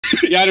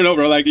Yeah, I don't know,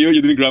 bro. Like you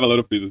didn't grab a lot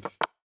of pieces.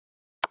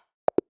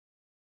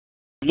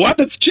 What?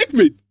 That's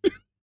checkmate.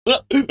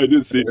 I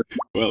didn't see.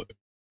 Well,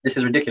 this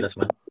is ridiculous,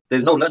 man.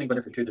 There's no learning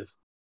benefit to this.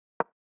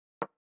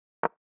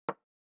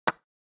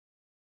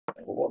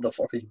 What the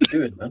fuck are you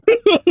doing, man?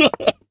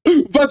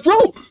 But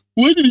bro,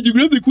 why didn't you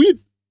grab the queen?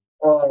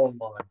 Oh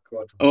my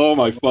god. Oh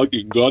my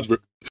fucking god, bro.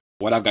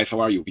 What up, guys? How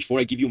are you? Before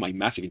I give you my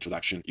massive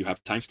introduction, you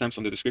have timestamps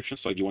on the description,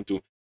 so if you want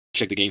to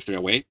check the games straight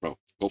away, bro,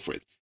 go for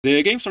it.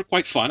 The games are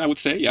quite fun, I would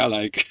say. Yeah,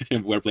 like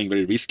we're playing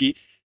very risky,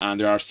 and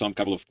there are some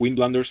couple of queen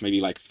blunders,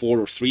 maybe like 4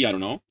 or 3, I don't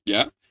know.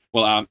 Yeah.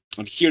 Well,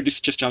 and here this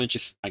chess challenge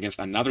is against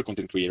another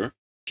content creator.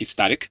 He's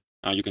Tarek.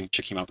 You can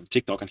check him out on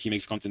TikTok, and he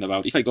makes content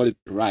about, if I got it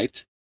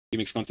right, he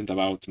makes content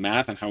about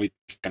math and how it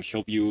can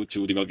help you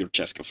to develop your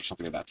chess skills or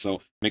something like that.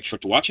 So make sure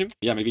to watch him.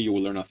 Yeah, maybe you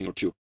will learn a thing or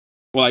two.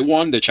 Well, I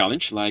won the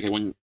challenge. Like I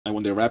won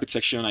the rapid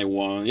section. I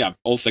won, yeah,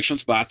 all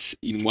sections. But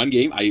in one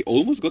game, I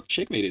almost got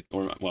checkmated.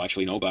 Or well,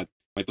 actually no, but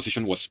my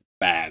position was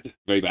bad,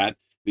 very bad,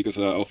 because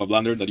of a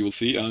blunder that you will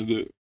see.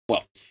 And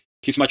well,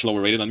 he's much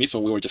lower rated than me, so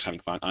we were just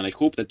having fun. And I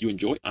hope that you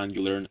enjoy and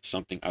you learn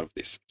something out of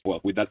this.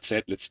 Well, with that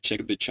said, let's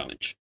check the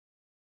challenge.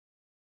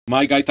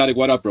 My guy Tarek,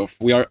 what up, bro?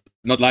 We are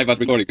not live but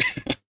recording.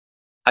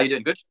 How you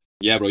doing? Good?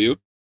 Yeah, bro, you?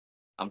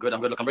 I'm good.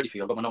 Look, I'm ready for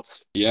you. I've got my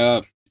notes.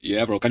 Yeah,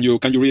 bro. Can you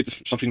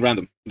read something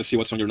random? Let's see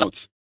what's on your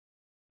notes.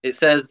 It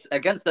says,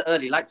 against the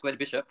early light squared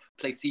bishop,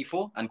 play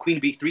c4 and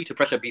queen b3 to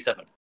pressure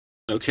b7.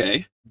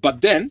 Okay, but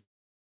then,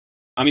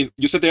 I mean,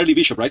 you said the early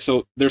bishop, right?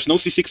 So there's no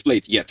c6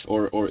 played yet,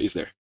 or is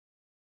there?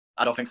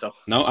 I don't think so.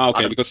 No? Ah,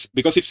 okay,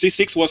 because if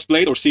c6 was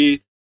played, or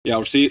c6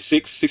 or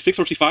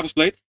c5 was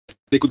played,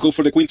 they could go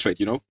for the queen trade,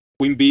 you know?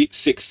 Queen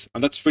b6,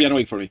 and that's pretty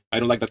annoying for me. I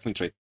don't like that queen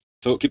trade.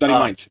 So keep that in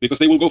mind, because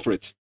they will go for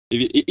it.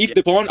 If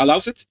the pawn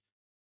allows it,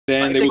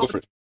 then they will go for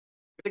it.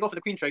 If they go for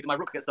the queen trade, my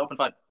rook gets the open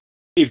side.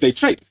 If they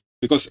trade,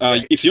 because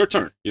it's your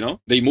turn, you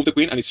know? They move the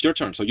queen, and it's your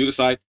turn, so you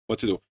decide what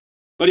to do.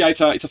 But yeah, it's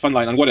a fun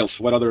line. And what else?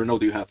 What other note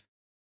do you have?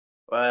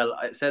 Well,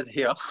 it says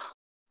here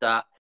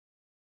that,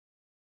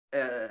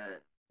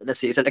 let's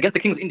see, it said, against the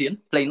king's Indian,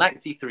 play knight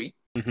c3,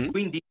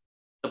 queen d,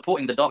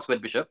 supporting the dark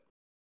squared bishop.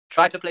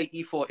 Try to play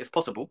e4 if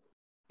possible.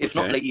 If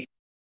not, play e4.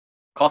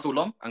 Castle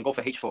long, and go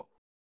for h4.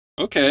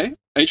 Okay,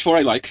 h4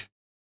 I like.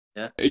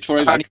 Yeah, h4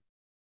 I like.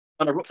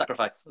 On a rook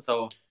sacrifice,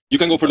 so you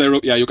can go for the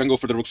rook. Yeah, you can go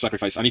for the rook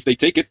sacrifice. And if they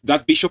take it,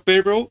 that bishop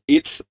pair, bro,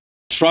 it's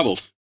trouble.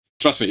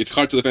 Trust me, it's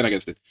hard to defend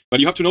against it. But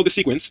you have to know the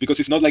sequence because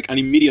it's not like an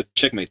immediate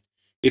checkmate.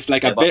 It's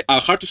like a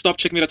hard to stop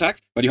checkmate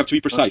attack, but you have to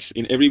be precise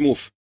in every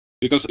move.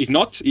 Because if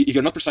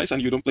you're not precise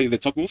and you don't play the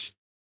top moves,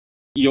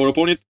 your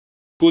opponent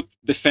could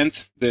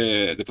defend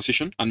the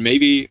position and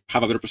maybe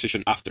have a better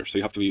position after. So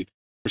you have to be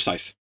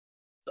precise.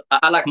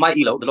 I like my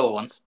elo, the lower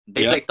ones.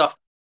 They play stuff,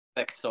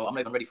 so I'm not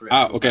even ready for it.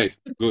 Ah, okay,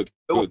 good.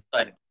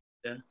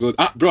 Yeah. Good.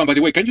 Ah, bro, and by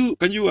the way, can you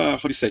how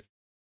do you say,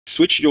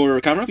 switch your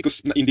camera? Because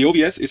in the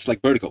OBS it's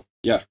like vertical.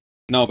 Yeah.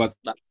 No, but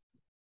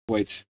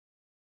wait.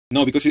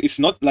 No, because it's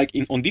not like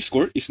on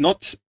Discord. It's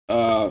not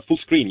full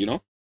screen. You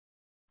know.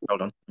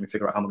 Hold on. Let me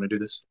figure out how I'm gonna do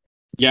this.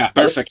 Yeah.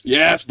 Perfect.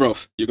 Yes, bro.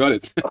 You got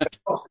it.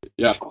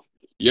 Yeah.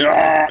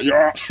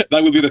 Yeah.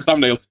 That will be the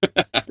thumbnail.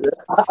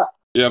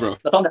 Yeah, bro.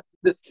 The thumbnail.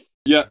 This.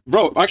 Yeah,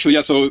 bro. Actually,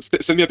 yeah. So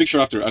send me a picture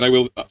after, and I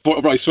will.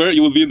 Bro, I swear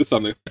you will be in the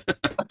thumbnail.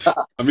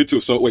 And me too.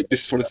 So wait,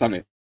 this is for the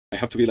thumbnail. I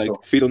have to be like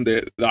fit on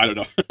the. I don't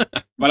know,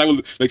 but I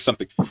will make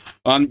something.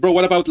 And bro,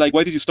 what about like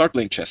why did you start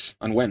playing chess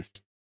and when?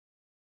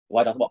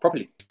 Why does what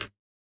properly?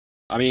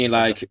 I mean,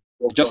 like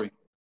just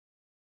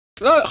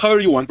however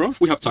you want, bro.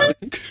 We have time, I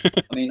think.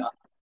 I mean,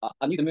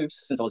 I knew the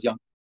moves since I was young.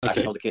 Like,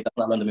 since I was a kid, that's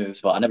when I learned the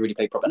moves. But I never really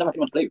played properly. I never had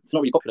anyone to play with. It's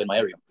not really popular in my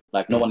area.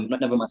 Like never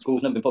in my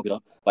school's never been popular.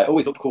 But it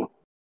always looked cool.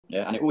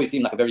 Yeah, and it always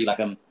seemed like a very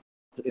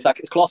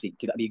it's classy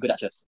to be good at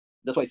chess.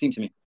 That's what it seemed to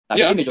me. Like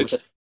the image of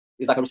chess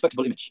is like a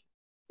respectable image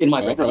in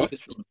my brain. Bro.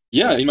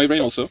 Yeah, in my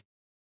brain also.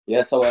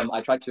 Yeah, so I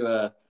tried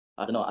to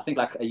I don't know. I think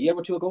like a year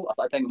or two ago, I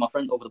started playing with my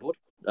friends over the board.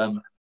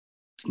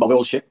 But we're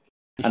all shit.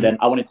 And then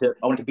I wanted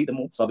to beat them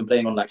all. So I've been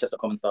playing on like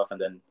chess.com and stuff. And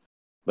then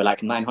we're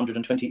like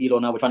 920 elo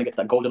now. We're trying to get to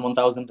that golden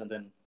 1000 and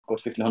then go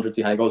to 1500.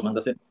 See how it goes, man.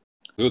 That's it.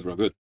 Good, bro.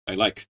 Good. I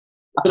like.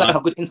 I feel like I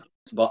have good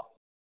instincts, but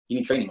you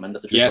need training, man.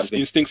 That's the truth. Yes,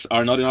 instincts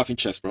are not enough in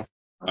chess, bro.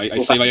 I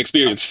say by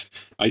experience.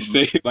 I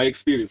say by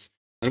experience.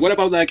 And what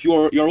about like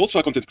you're also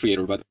a content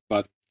creator, but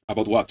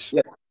about what?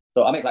 Yeah.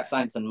 So I make like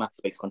science and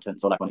maths based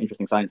content. So like on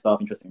interesting science stuff,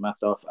 interesting math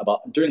stuff.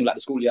 About during like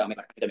the school year, I make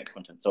like academic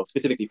content. So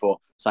specifically for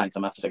science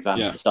and maths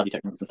exams, study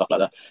techniques and stuff like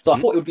that. So I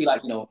thought it would be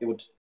like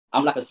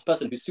I'm like a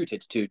person who's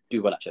suited to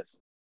do well at chess.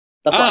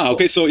 That's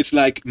okay. So it's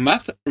like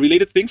math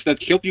related things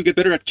that help you get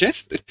better at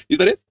chess. Is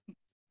that it?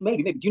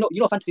 Maybe. Do you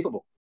know fantasy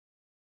football?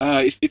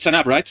 It's an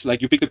app, right?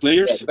 Like you pick the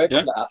players. Yeah, it's a very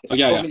popular app. It's like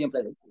 12 million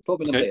players. 12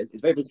 million players.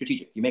 It's very, very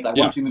strategic. You make like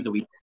 1-2 moves a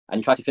week, and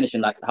you try to finish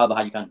in like however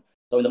high you can.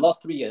 So in the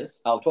last 3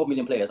 years, out of 12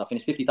 million players, I've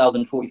finished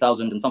 50,000,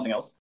 40,000, and something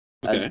else.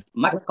 Okay.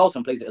 Magnus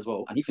Carlsen plays it as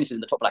well, and he finishes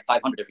in the top like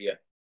 500 every year.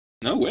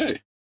 No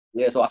way.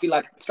 Yeah, so I feel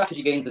like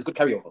strategy games is good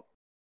carryover.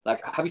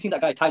 Like, have you seen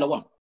that guy Tyler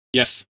 1?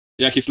 Yes.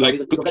 Yeah, he's like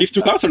he's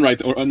 2000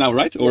 right or now,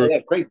 right? Or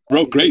crazy.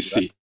 Bro,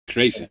 crazy.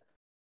 Yeah.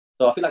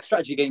 So I feel like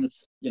strategy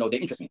games, they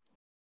interest me.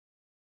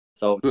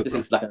 So Good, this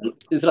bro. is like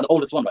the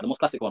oldest one, right? The most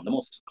classic one, the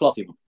most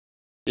classy one.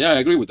 Yeah, I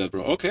agree with that,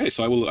 bro. Okay,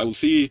 so I will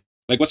see.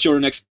 Like, what's your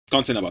next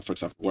content about, for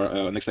example,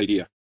 or next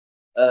idea?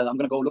 I'm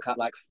gonna go look at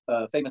like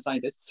famous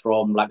scientists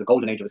from like the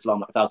golden age of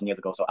Islam, like 1,000 years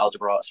ago. So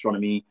algebra,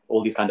 astronomy,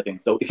 all these kind of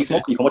things. So if you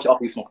smoke, you can watch it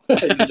after you smoke. You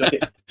can enjoy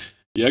it.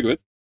 Yeah, good.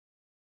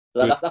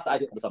 So Good. that's the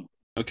idea for the summer.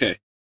 Okay.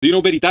 Do you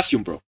know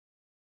Veritasium, bro?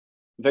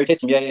 Very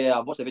tasty. Yeah.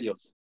 I've watched the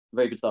videos.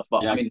 Very good stuff.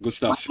 But Yeah, I mean, good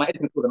stuff. my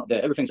editing skills are not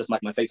there. Everything's just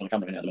like my face on the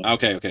camera at the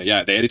moment. Okay.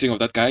 Yeah, the editing of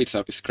that guy,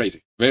 it's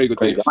crazy. Very good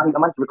Crazy. videos. I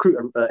might recruit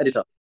an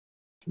editor.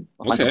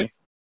 I'll find Okay. somebody.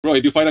 Bro,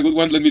 if you find a good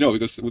one, let me know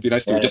because it would be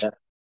nice to just. Yeah.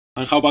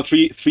 And how about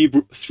three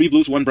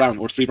blues, one brown,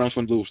 or three browns,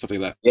 one blue, or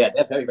something like that? Yeah,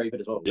 they're very, very good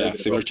as well. Very Yeah, good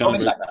as similar well. channel.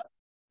 Something like that.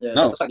 Yeah,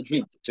 No. that's like the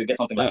dream to get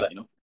something like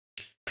that,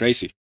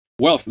 Crazy.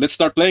 Well, let's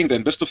start playing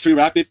then. Best of 3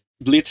 rapid,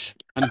 blitz,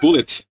 and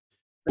bullet.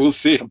 We'll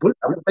see. I've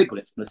never played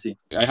Bullet. Let's see.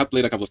 I have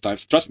played a couple of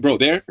times. Trust, bro.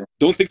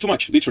 Don't think too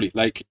much. Literally,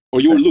 like, or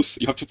you will lose.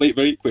 You have to play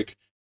very quick.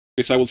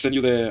 Because I will send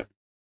you the,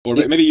 or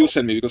maybe you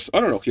send me because I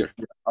don't know. Here,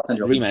 I'll send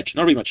you. rematch,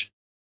 not rematch.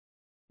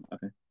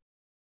 Okay.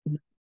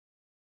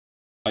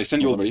 I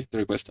send you already the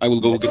request. I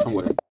will go get some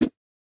water.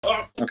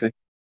 Okay.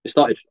 It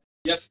started.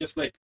 Yes,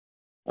 play.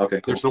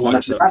 Okay, cool. There's no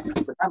water. So.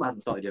 The timer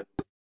hasn't started yet.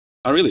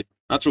 Oh, really?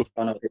 Not true.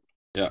 Oh no.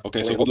 Yeah.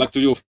 Okay. So good luck to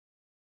you.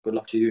 Good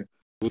luck to you.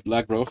 Good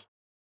luck, bro.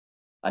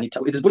 Is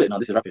this Bullet? No,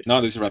 this is rapid. No,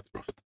 this is rapid,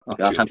 bro.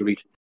 Okay, I have time to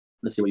read.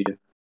 Let's see what you do.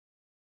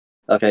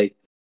 Okay.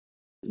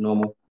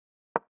 Normal.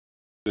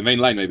 The main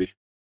line, maybe.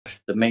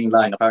 The main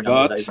line. Apparently, I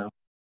know what that is now.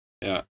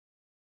 Yeah.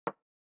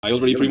 I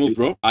already pre-moved,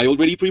 bro. I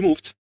already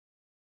pre-moved.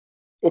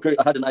 Okay,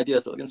 I had an idea.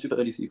 So against super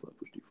early c4,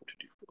 push d4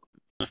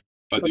 to d4.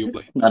 What do you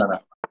play? No.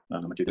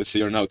 Let's see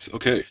your notes.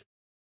 Okay.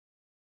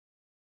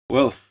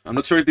 Well, I'm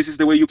not sure if this is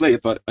the way you play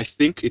it, but I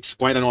think it's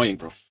quite annoying,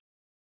 bro.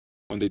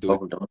 When they do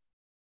it.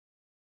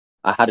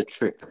 I had a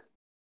trick,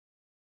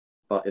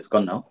 but it's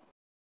gone now.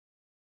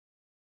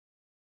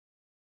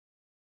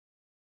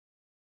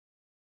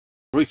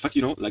 Bro, in fact,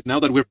 like now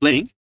that we're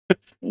playing,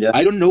 yeah,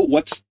 I don't know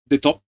what the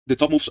top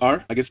moves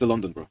are against the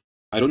London, bro.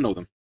 I don't know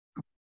them,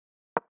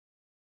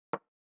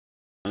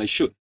 and I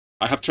should.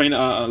 I have trained,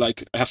 I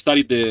have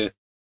studied the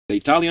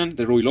Italian,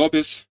 the Rui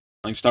Lopez.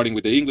 I'm starting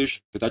with the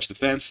English, the Dutch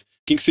defense,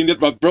 King's Indian,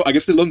 but bro,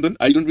 against the London,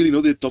 I don't really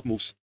know the top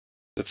moves.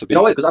 That's a bit. You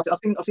know what? Because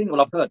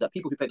I've heard that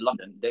people who played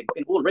London, they're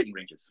in all rating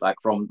ranges, like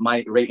from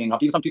my rating,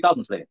 I've even some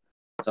 2000s player.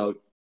 So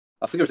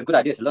I figure it's a good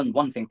idea to learn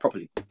one thing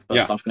properly. But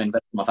yeah. So I'm just going to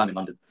invest my time in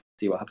London,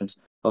 see what happens.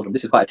 Hold on,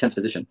 this is quite a tense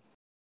position.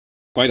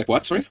 Quite a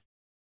what? Sorry.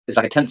 It's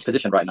like a tense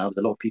position right now. There's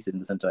a lot of pieces in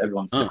the center.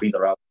 The queens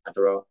are out, knights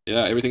are out.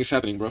 Yeah, everything is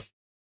happening, bro.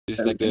 This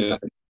is like the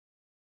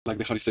how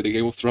do you say, the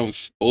Game of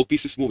Thrones. All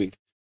pieces moving.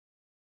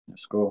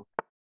 Let's go.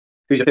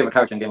 Who's your favorite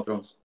character in Game of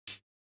Thrones?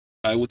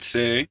 I would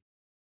say.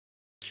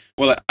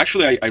 Well,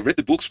 actually, I read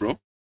the books, bro.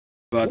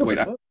 But wait,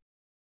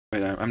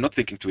 I'm not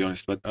thinking, to be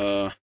honest. But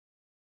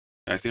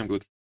I think I'm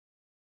good.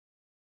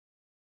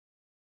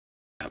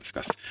 I'll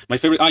discuss my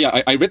favorite.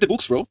 Yeah, I read the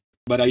books, bro.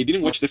 But I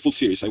didn't watch the full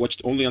series. I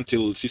watched only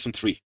until season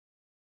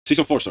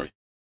 4. Sorry.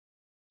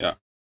 Yeah.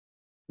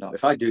 No,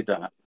 if I do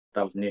that,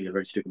 that was nearly a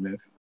very stupid move.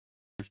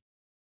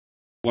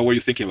 What were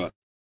you thinking about?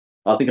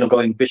 I was thinking of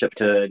going bishop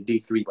to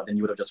d3, but then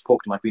you would have just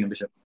forked my queen and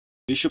bishop.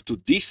 Bishop to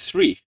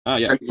d3.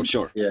 Yeah, for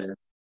sure. Yeah.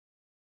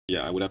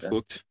 Yeah, I would have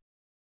hooked.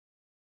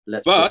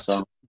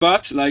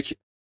 But like,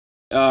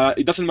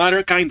 it doesn't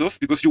matter, kind of,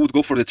 because you would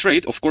go for the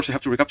trade. Of course, you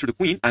have to recapture the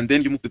queen, and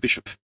then you move the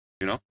bishop.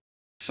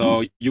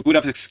 So you could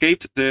have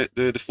escaped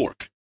the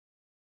fork.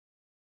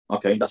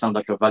 Okay, that sounds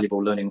like a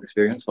valuable learning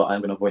experience, but I'm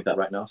going to avoid that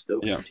right now. Still,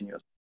 yeah. Continue.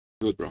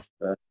 Good, bro.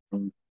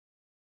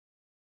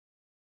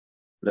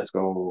 Let's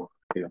go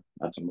here.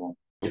 Add some more.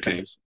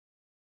 Okay.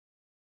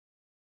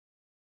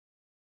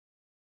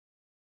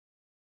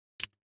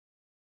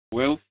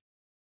 Well,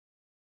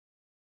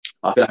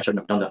 I feel like I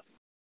shouldn't have done that.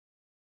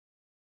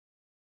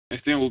 I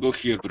think we'll go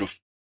here, bro.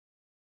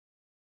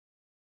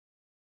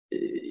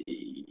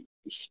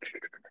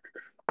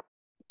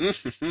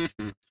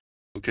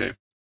 Okay.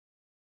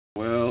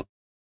 Well,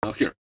 now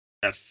here.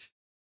 Yes.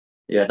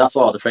 Yeah, that's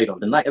what I was afraid of.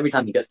 The knight, every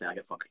time he gets there, I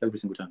get fucked. Every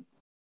single time.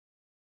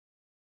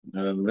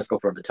 Let's go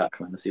for an attack,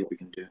 man. Let's see what we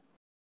can do.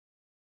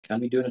 Can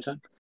we do an attack?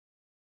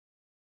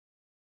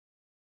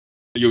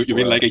 You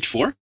mean like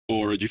h4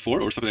 or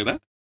g4 or something like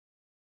that?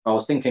 I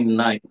was thinking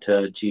knight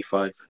to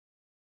g5.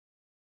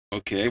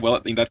 Okay, well,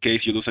 in that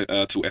case, you lose to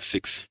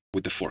f6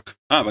 with the fork.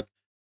 But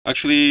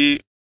actually,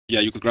 yeah,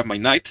 you could grab my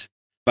knight,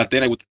 but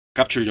then I would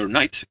capture your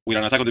knight with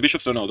an attack on the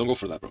bishop. So no, don't go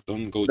for that, bro.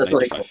 Don't go Let's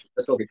knight go h5.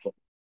 Let's go h4.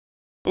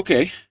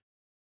 Okay.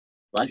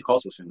 Why don't you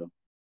castle soon, though?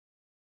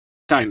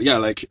 Yeah,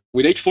 like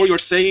with h4, you're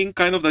saying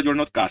kind of that you're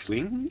not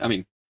castling. I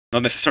mean,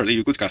 not necessarily.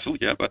 You could castle,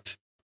 yeah, but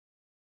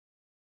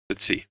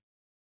let's see.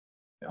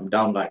 Yeah, I'm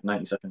down like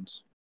 90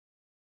 seconds.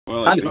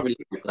 Well, time is not really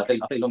because I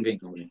play long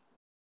games normally.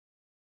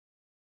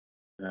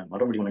 I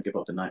don't really want to give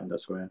up the knight on that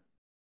square.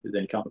 Is there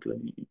any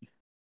counterplay?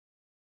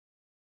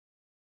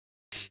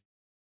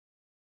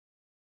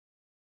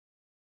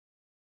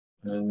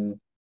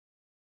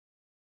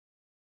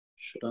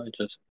 Should I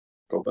just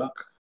go back?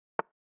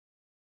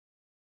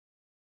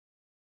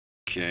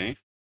 Okay.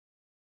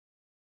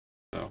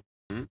 So,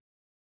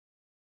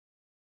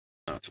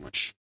 not too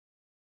much.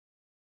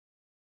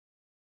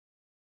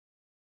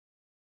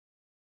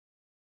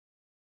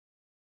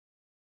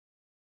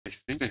 I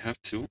think I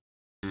have to.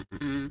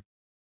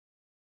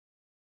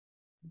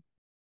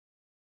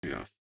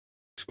 Yeah,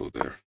 let's go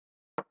there.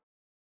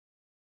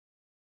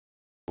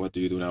 What do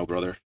you do now,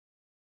 brother?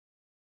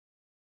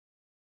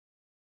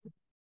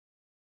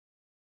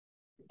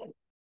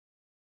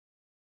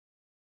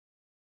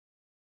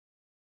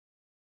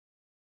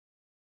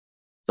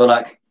 So,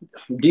 like,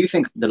 do you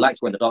think the light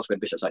square and the dark square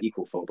bishops are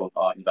equal for both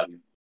in value?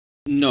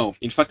 No.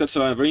 In fact, that's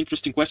a very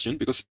interesting question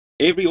because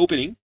every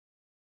opening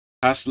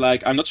has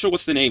like, I'm not sure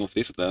what's the name of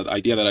this, the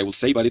idea that I will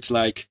say, but it's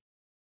like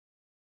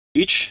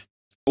each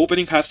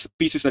opening has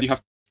pieces that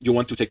you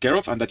want to take care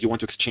of and that you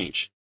want to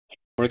exchange.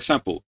 For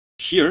example,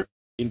 here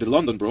in the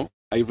London, bro,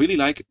 I really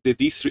like the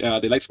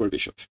D3, the light square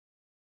bishop.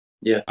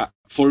 Yeah.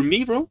 For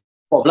me, bro.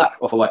 For black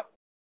or for white?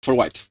 For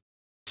white.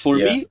 For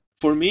Yeah.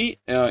 me,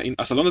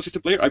 as a London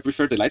system player, I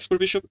prefer the light square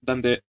bishop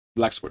than the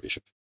black square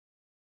bishop.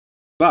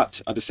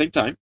 But at the same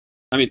time,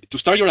 I mean, to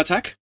start your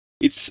attack,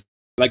 it's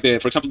like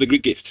for example, the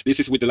Greek gift. This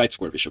is with the light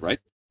square bishop, right?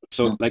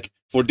 So like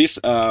for this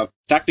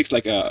tactics,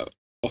 like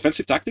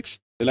offensive tactics,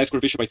 the light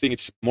square bishop, I think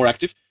it's more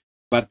active.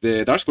 But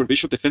the dark square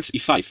bishop defends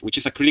e5, which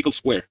is a critical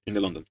square in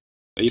the London.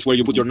 It's where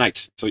you put your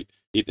knight. So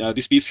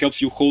this piece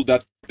helps you hold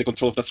the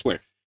control of that square.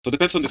 So it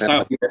depends on the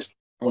style.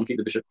 I want to keep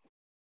the bishop.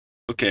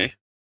 Okay.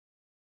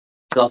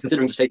 So I was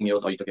considering just taking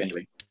yours, or you took it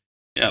anyway.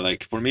 Yeah,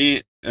 like for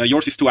me,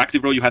 yours is too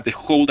active, bro. You had the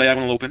whole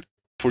diagonal open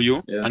for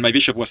you, and my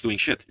bishop was doing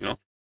shit, you know.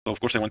 So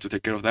of course I want to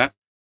take care of that.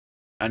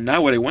 And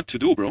now what I want to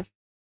do, bro,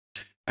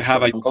 I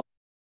have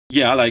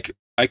yeah, like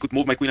I could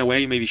move my queen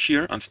away maybe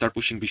here and start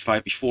pushing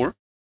b5, b4,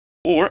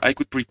 or I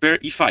could prepare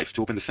e5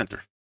 to open the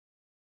center.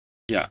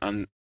 Yeah,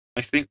 and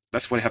I think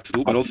that's what I have to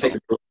do. But also, I'm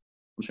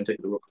just gonna take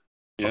the rook.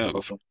 Yeah,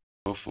 go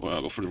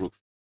for the rook.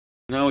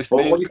 Now I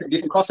think. Well, do you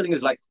think castling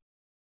is like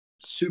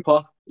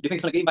super? Do you think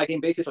it's on a game by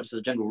game basis, or just as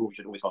a general rule you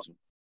should always castle?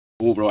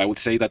 Oh, bro, I would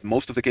say that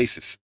most of the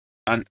cases,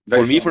 and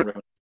for me,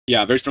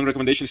 very strong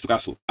recommendation is to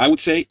castle. I would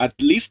say at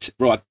least,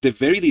 bro, at the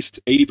very least,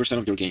 80%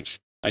 of your games.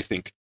 I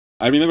think.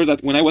 I remember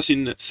that when I was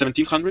in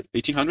 1700,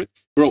 1800,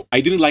 bro,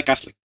 I didn't like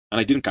castling, and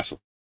I didn't castle.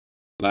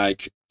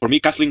 Like for me,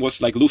 castling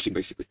was like losing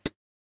basically.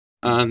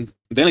 And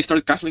then I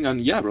started castling,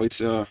 and yeah, bro, it's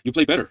you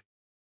play better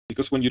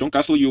because when you don't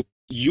castle, you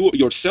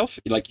yourself,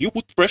 like you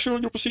put pressure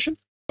on your position,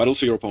 but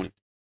also your opponent.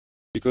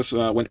 Because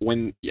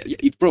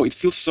bro, it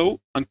feels so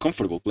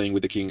uncomfortable playing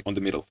with the king on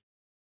the middle.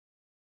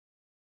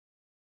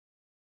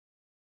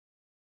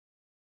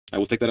 I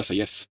will take that as a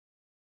yes.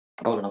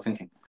 Oh, I'm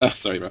thinking.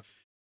 Sorry, bro.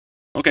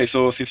 Okay,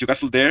 so since you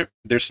castled there,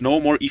 there's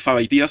no more e5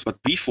 ideas,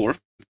 but b4,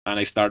 and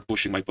I start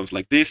pushing my pawns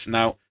like this.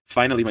 Now,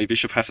 finally, my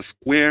bishop has a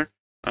square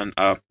and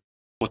a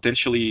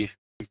potentially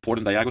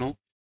important diagonal.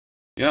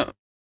 Yeah.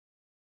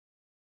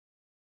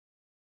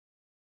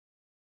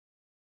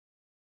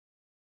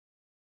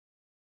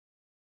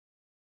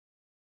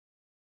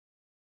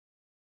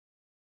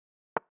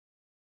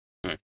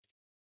 Okay.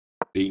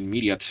 The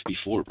immediate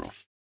b4, bro.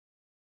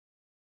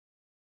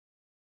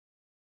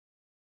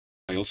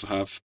 I also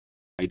have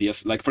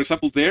ideas, like, for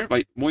example, there,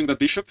 by moving that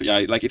bishop,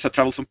 yeah, like, it's a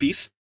troublesome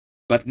piece.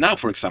 But now,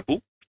 for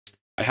example,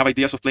 I have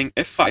ideas of playing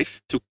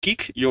f5 to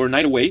kick your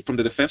knight away from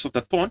the defense of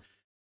that pawn.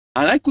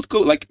 And I could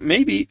go, like,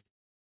 maybe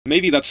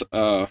that's,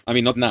 I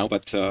mean, not now,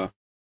 but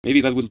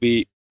maybe that will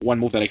be one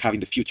move that I have in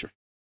the future,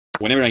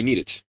 whenever I need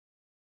it.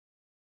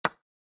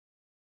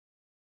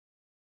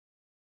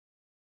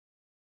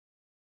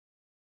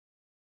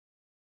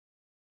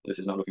 This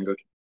is not looking good.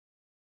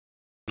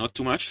 Not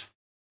too much.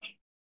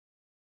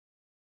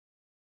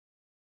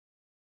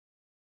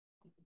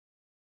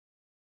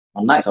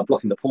 And knights are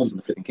blocking the pawns on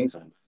the flipping king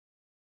side.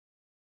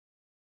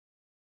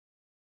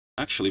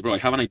 Actually, bro, I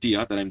have an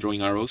idea that I'm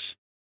drawing arrows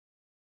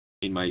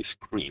in my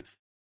screen.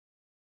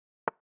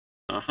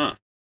 Uh-huh.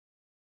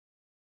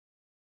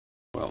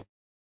 Well.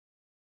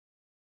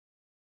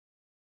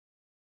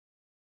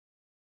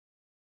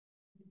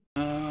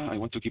 I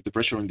want to keep the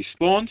pressure on this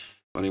pawn,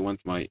 but I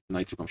want my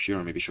knight to come here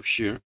and my bishop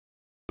here.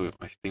 So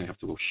I think I have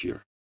to go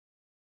here.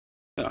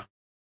 Yeah.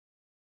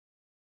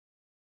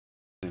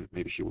 Then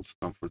maybe he will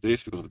come for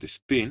this because of this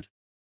spin,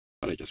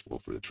 but I just go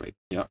for the trade.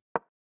 Yeah.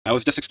 I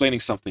was just explaining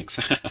some things.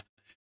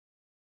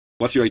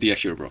 What's your idea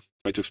here, bro?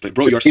 Try to explain.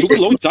 Bro, you're super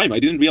low in time. I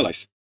didn't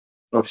realize.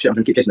 Oh shit, I'm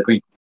gonna keep chasing the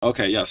queen.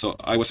 Okay, yeah, so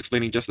I was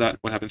explaining just that.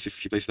 What happens if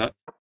he plays that?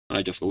 And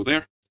I just go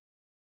there.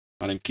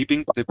 But I'm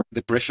keeping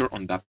the pressure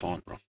on that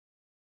pawn, bro.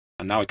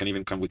 And now I can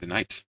even come with the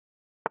knight.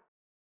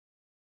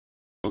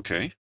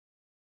 Okay.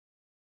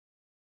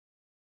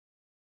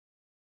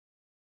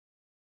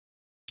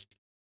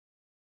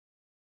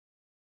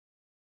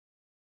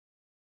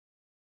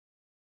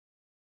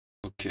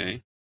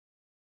 Okay.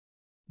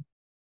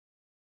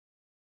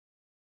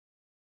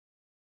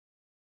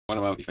 What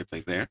about if I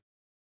play there?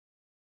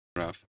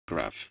 Grab.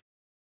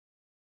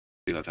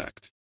 Still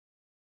attacked.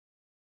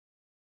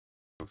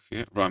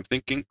 Okay, bro, I'm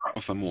thinking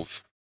of a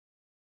move.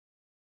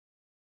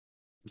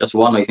 Just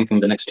one, or are you thinking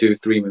the next 2,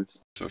 3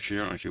 moves? So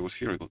here, and he was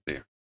here, I go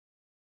there.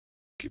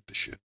 Keep the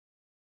shit.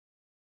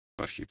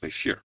 But he plays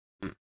here.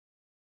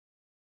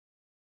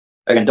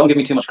 Again, don't give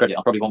me too much credit.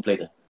 I probably won't play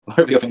there.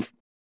 Whatever you think.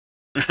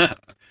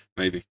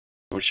 Maybe.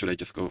 Or should I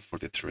just go for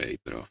the trade,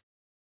 bro?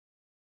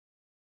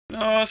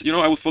 No, you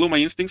know, I will follow my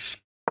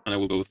instincts, and I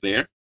will go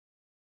there.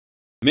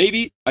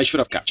 Maybe I should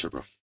have captured,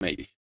 bro.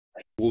 Maybe.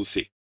 We'll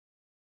see.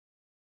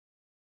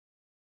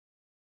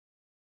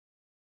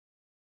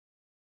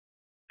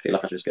 I feel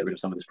like I should just get rid of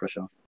some of this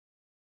pressure.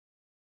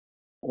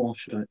 Or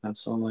should I add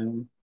some of my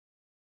own?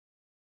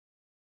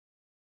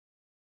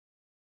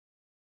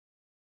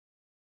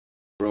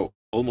 Bro,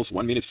 almost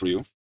 1 minute for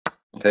you.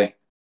 Okay.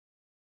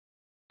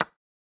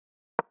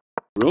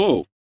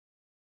 Bro.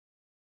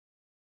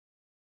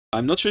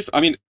 I'm not sure if... I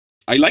mean,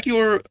 I like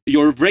your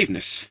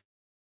braveness.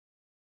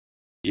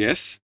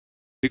 Yes.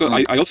 Because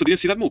I also didn't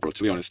see that move, bro,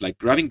 to be honest. Like,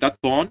 grabbing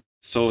that pawn,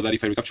 so that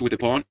if I recapture with the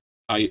pawn,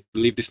 I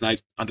leave this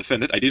knight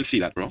undefended. I didn't see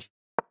that, bro.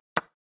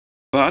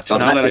 But So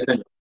now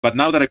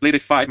that I played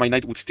a5, my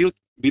knight would still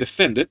be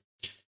defended.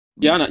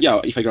 Yeah, yeah.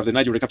 If I grab the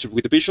knight, you recapture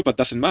with the bishop, but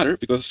doesn't matter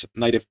because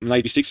knight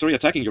b6, sorry,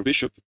 attacking your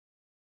bishop,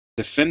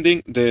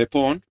 defending the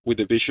pawn with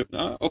the bishop.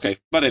 Okay,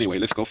 but anyway,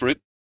 let's go for it.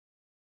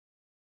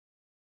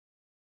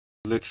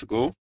 Let's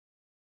go.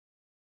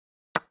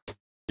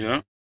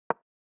 Yeah.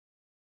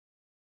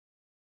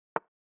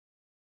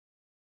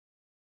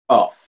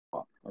 Oh,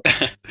 fuck.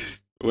 Okay.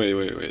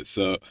 Wait.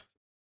 So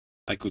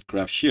I could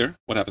grab here.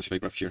 What happens if I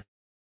grab here?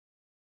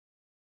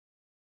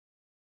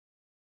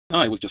 No,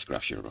 I will just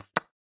grab here, bro.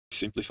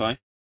 Simplify.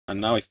 And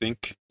now I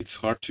think it's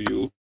hard to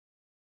you.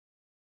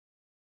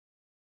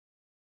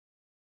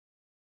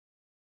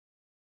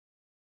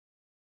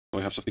 Do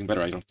I have something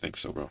better? I don't think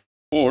so, bro.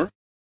 Or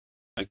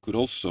I could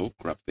also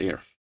grab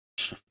there.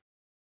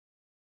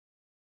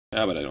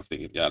 Yeah, but I don't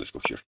think it. Yeah, let's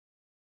go here.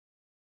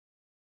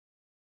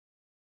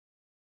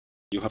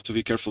 You have to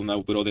be careful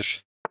now, brother.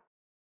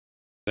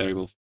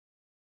 Terrible.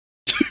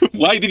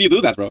 Why did you do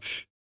that, bro?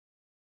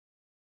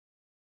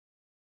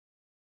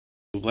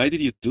 Why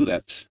did you do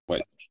that?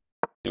 Wait.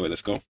 Anyway,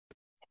 let's go.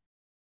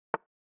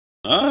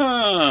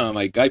 Ah,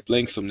 my guy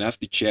playing some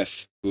nasty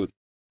chess. Good.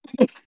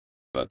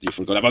 But you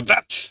forgot about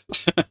that.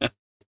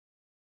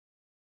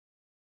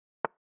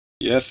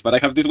 Yes, but I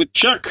have this with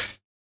check.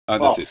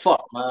 And that's it.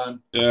 Fuck,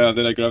 man. Yeah, and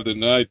then I grab the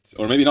knight.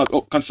 Or maybe not.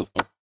 Oh, cancel.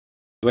 Oh.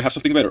 Do I have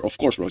something better? Of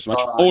course, bro. It's much.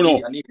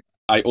 No.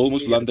 I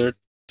almost blundered.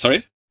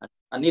 Sorry?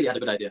 I nearly had a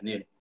good idea.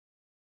 Nearly.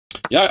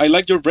 Yeah, I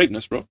like your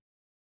braveness, bro.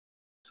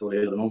 That's what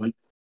it is at the moment.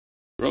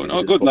 Bro,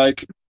 no, good.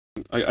 Like,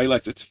 I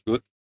liked it.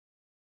 Good.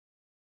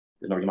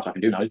 There's not really much I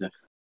can do now, is there?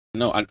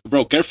 No, and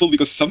bro, careful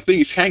because something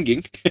is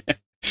hanging.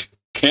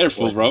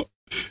 Careful, what? Bro.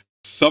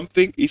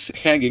 Something is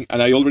hanging,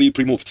 and I already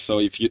pre-moved. So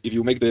if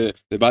you make the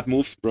bad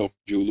move, bro,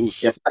 you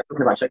lose. Yeah, I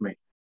talking about checkmate.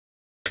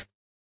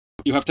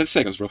 You have 10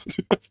 seconds, bro.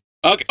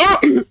 Okay.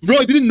 Oh, bro,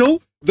 I didn't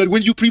know that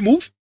when you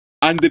pre-move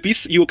and the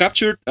piece you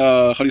captured,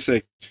 how do you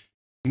say,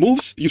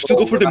 moves, you still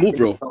go for the move,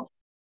 bro.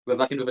 We're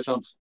back into a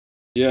chance.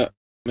 Yeah,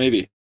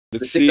 maybe.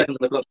 Let's see. 6 seconds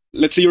on the clock.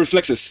 Let's see your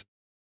reflexes.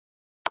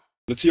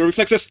 Let's see your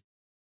reflexes.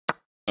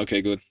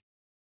 Okay, good.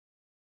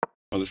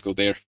 Well, let's go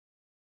there.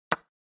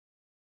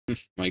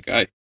 My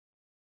guy.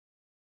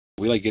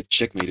 Will I get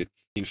checkmated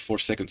in 4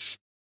 seconds?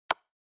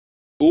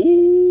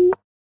 Ooh!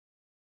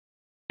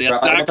 The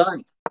attack!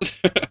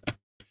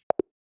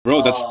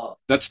 Bro,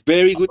 that's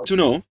very good to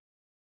know.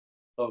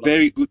 So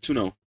very good to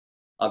know.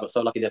 I got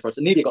so lucky there for us.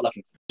 Nearly got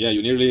lucky. Yeah,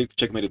 you nearly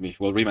checkmated me.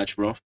 Well, rematch,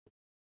 bro. Okay,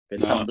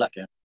 this time I'm black,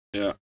 yeah?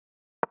 Yeah.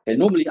 Okay,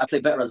 normally I play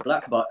better as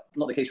black, but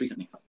not the case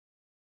recently.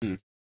 I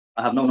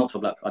have no notes for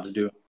black. I just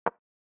do.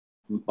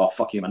 Oh,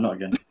 fuck you, man. Not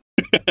again.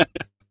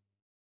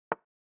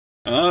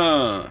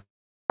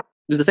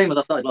 It's the same as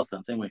I started last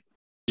time. Same way.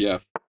 Yeah.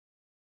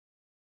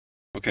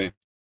 Okay.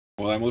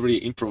 Well, I'm already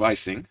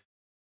improvising.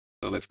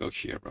 So let's go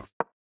here, bro.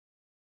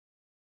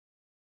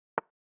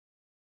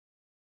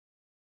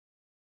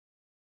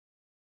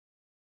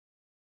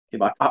 Yeah,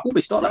 but I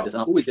always start like this,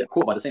 and I always get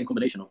caught by the same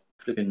combination of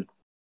flipping.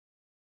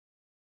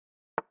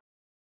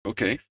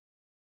 Okay.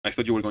 I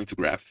thought you were going to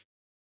grab.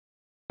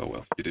 Oh,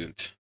 well, you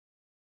didn't.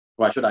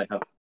 Why should I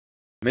have?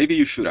 Maybe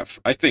you should have,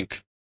 I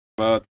think.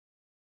 But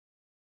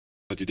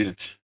you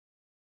didn't.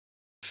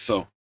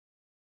 So.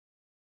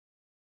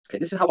 Okay,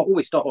 this is how I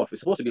always start off. It's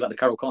supposed to be like the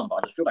Carol Khan, but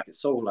I just feel like it's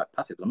so like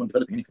passive. I'm not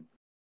developing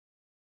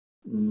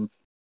anything.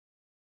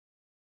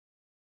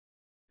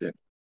 Yeah.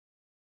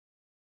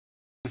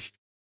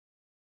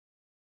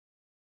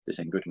 This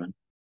ain't good, man.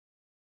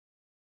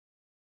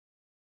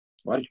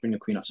 Why did you bring the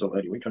queen up so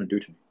early? What are you trying to do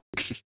to me?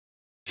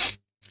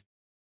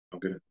 Oh,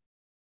 good.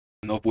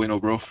 No bueno,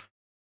 bro.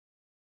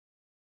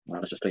 Nah,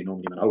 let's just play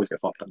normally, man. I always get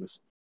fucked at this.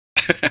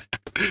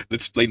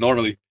 Let's play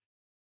normally.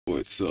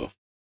 Wait, so.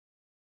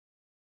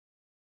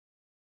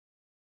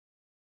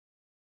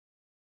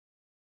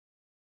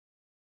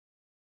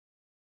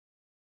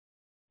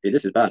 Yeah,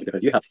 this is bad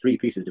because you have 3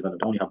 pieces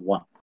developed. I only have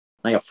 1.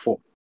 Now you have 4.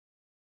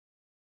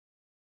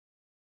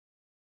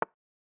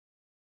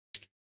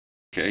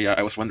 Okay, yeah,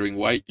 I was wondering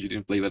why you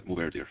didn't play that move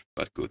earlier,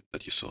 but good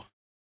that you saw.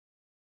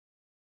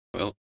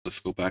 Well, let's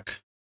go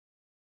back.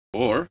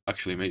 Or,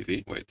 actually,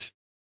 maybe, wait.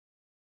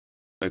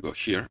 If I go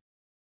here,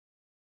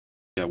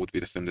 yeah, would be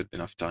defended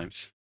enough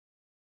times.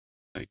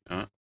 Like,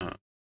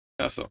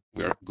 yeah, so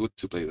we are good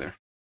to play there.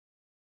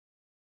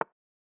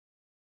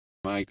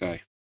 My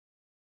guy.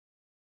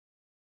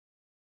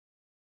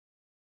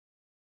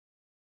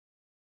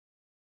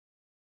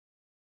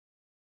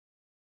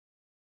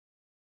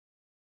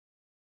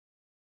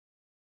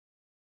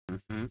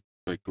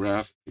 I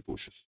grab, he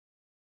pushes.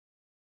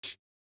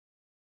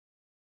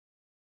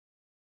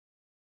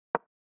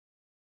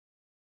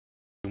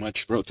 Too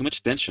much, bro. Too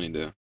much tension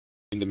in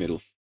the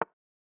middle.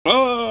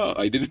 Oh,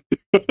 I didn't.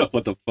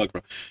 What the fuck,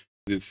 bro?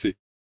 Didn't see.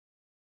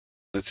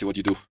 Let's see what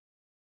you do.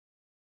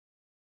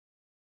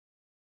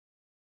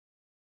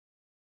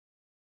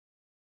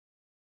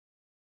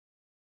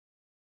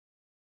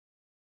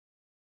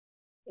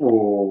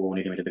 Oh,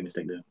 Nick made a big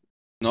mistake there.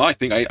 No, I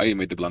think I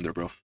made the blunder,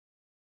 bro.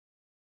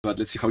 But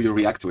let's see how you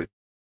react to it.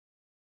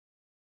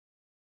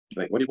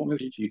 Like, what move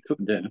did you took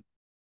there?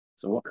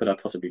 So what could I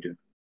possibly do?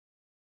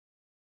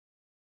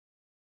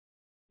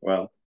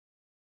 Well,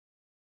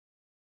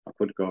 I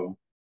could go.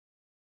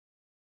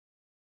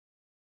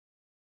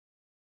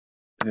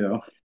 Yeah.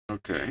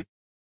 Okay.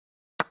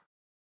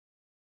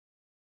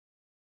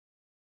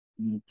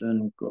 And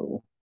then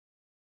go.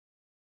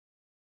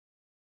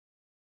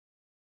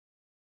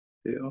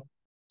 Yeah.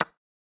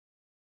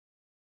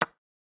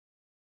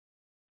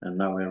 And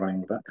now we're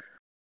running back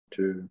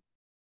to.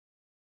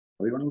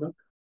 Are we running back?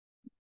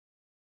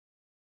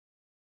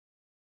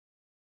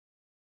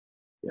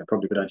 Yeah,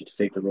 probably a good idea to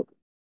save the rook.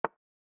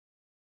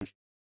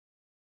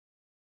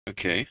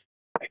 Okay.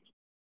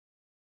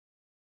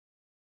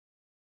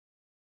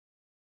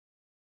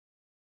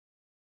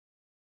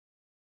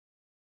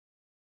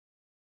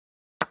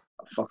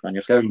 Oh, fuck, man,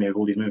 you're scaring me with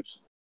all these moves.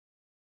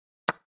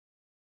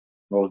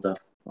 What was that?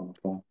 Oh,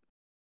 pawn.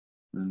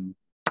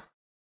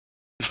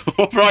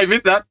 Oh, bro, I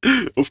missed that.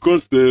 Of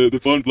course, the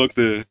pawn blocked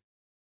the.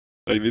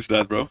 I missed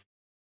that, bro.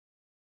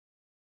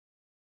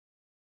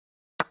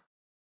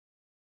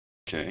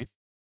 Okay.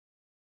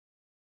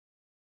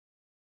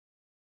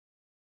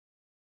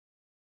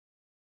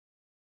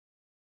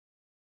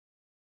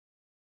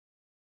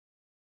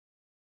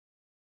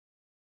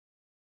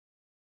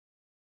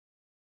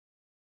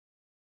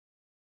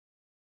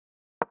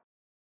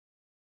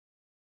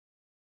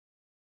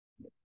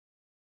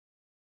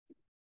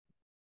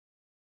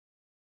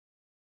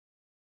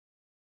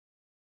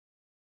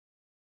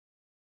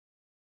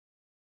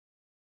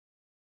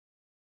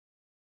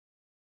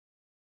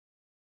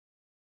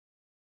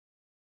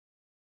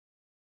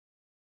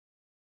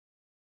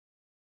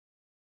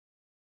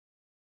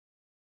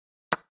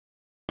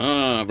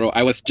 Ah, bro,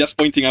 I was just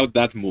pointing out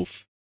that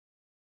move.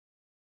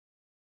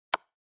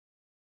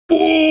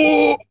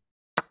 Oh,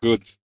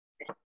 good,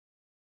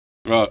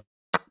 bro.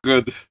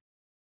 Good,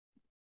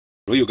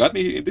 bro. You got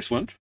me in this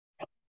one.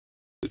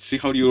 Let's see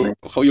how you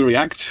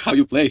react, how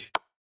you play.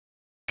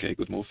 Okay,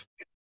 good move.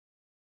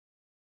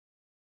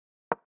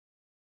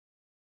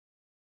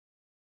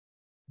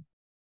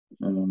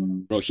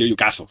 Bro, here you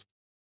castle.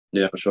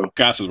 Yeah, for sure.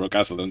 Castle, bro,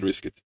 castle. Don't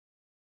risk it.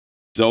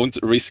 Don't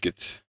risk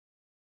it.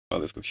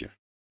 Well, let's go here.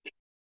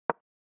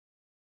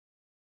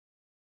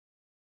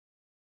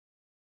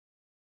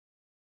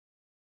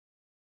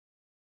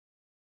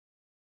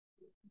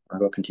 I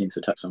gotta continue to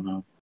attack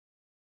somehow.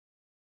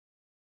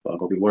 But I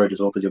gotta be worried as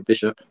well because your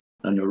bishop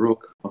and your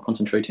rook are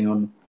concentrating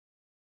on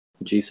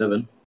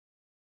g7.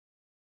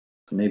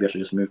 So maybe I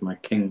should just move my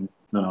king.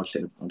 No, I'll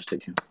just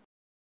take him.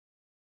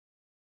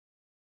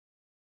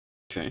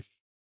 Okay. Let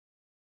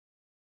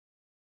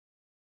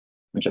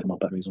me check my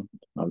batteries on.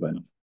 I'll go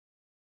enough.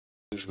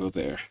 Let's go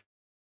there.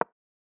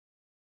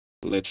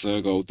 Let's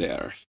go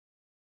there.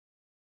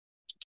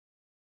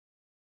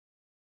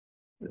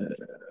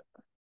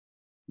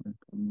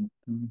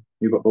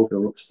 You got both your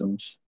rook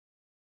stones.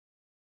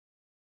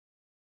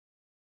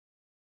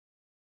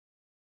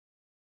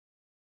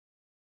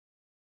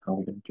 How are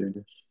we gonna do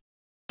this?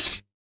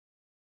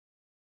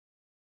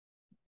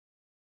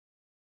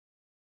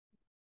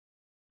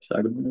 Is that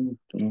a good move?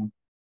 Don't know.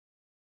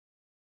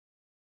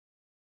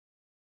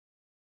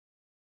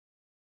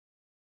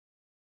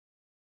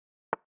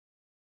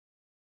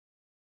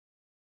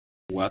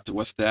 What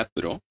was that,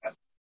 bro?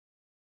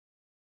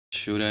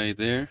 Should I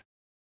there?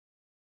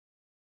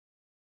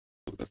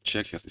 Oh, that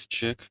check has this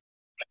check.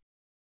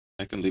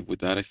 I can live with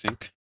that, I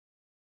think.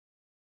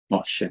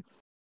 Oh shit.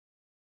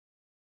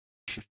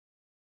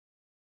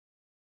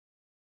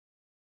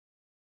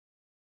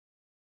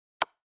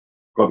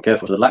 Gotta be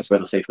careful. The light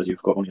squares are safe because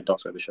you've got only a dark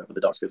square bishop, but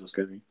the dark squares are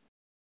scary.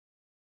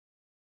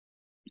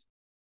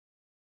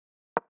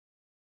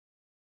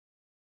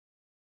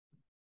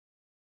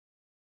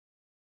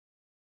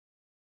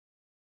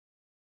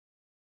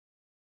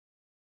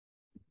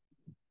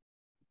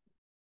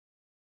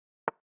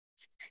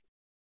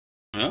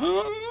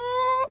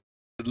 Oh,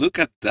 look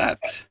at that.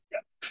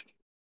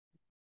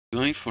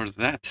 Going for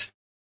that.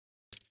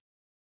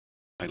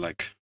 I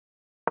like.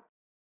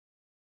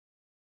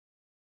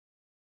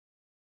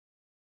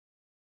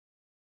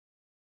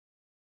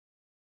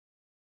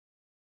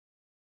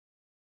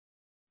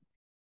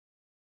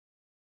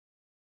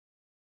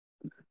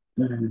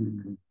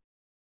 Hmm.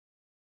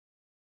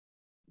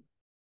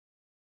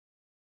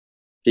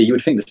 See, you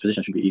would think this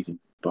position should be easy,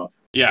 but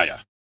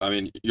Yeah. I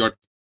mean,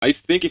 I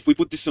think if we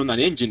put this on an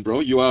engine, bro,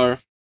 you are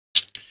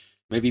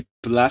maybe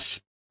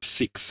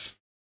 +6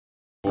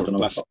 I or don't know.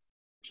 plus.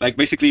 Like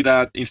basically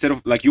that instead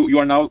of like you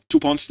are now 2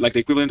 pawns, like the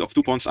equivalent of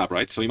 2 pawns up,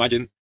 right? So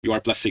imagine you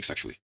are +6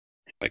 actually,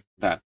 like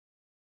that.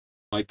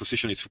 My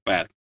position is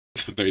bad,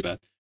 very bad.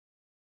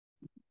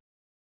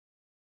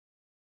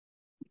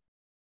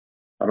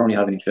 I don't really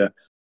have any checks.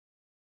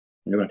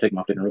 You're going to take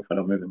my flipping rook if I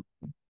don't move him.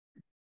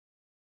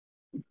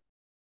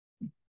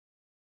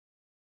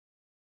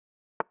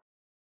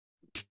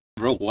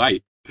 Bro,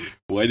 why?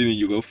 Why didn't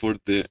you go for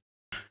the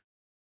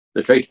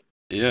trade?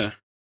 Yeah.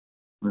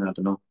 I don't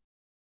know.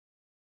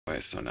 Okay,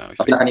 so now I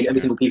feel like I need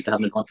every single piece to have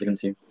an advantage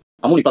against you.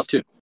 I'm only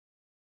 +2.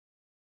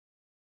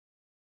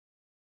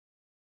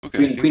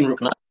 Okay, Queen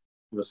rook knight.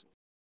 let's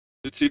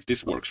see if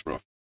this works, bro.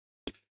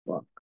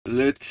 Wow.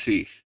 Let's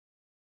see.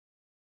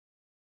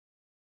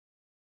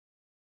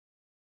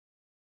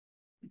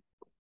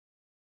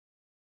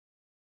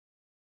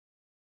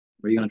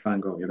 Where are you going to try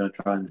and go? You're going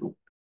to try and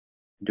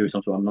do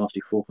some sort of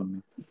nasty fork on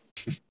me.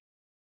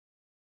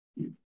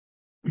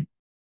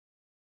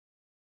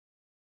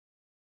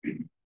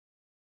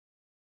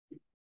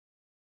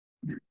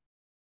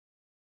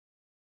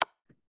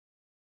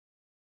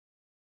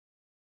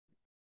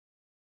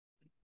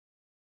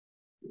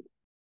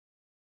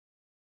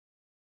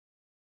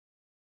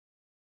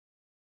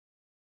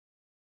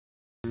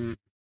 Mm.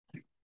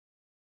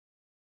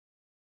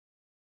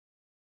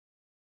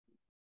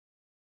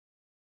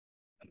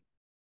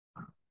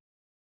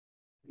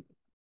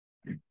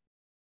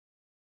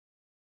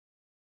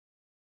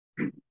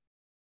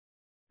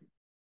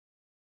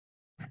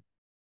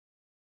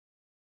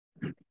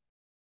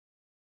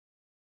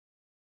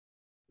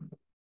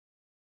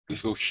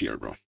 Let's go here,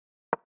 bro.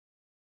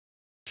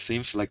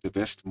 Seems like the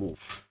best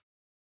move.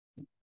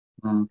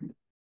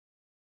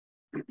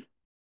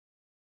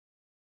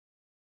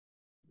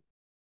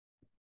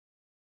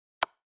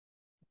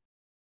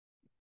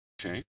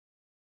 Okay.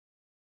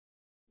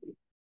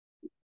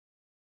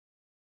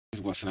 It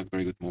wasn't a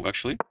very good move,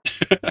 actually.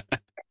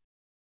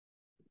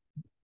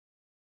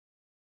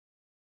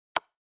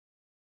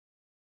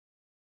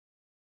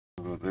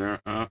 Go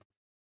there. It's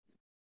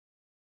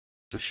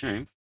a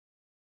shame.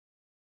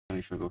 And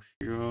if I go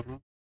here...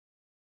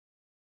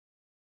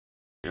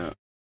 Yeah.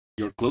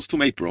 You're close to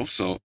mate, bro,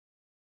 so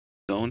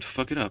don't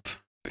fuck it up.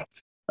 Wait.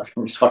 That's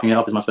just fucking it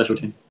up is my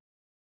specialty.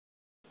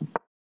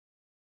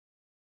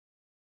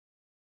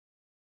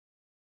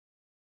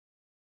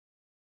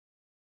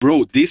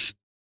 Bro, this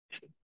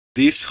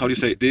how do you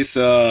say this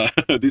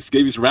this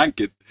game is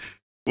ranked.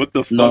 What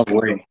the fuck? No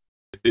way.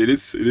 It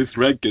is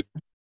ranked.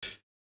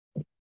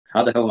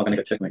 How the hell am I gonna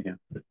get checkmate here?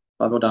 If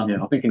I go down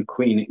here, I'm thinking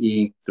queen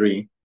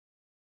e3.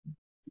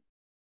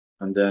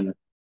 And then are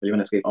you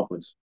gonna escape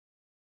upwards?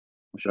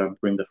 Or should I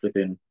bring the flip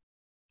in?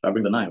 Should I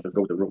bring the knight or should I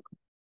go with the rook?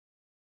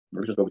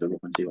 Let's just go with the rook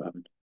and see what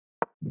happens.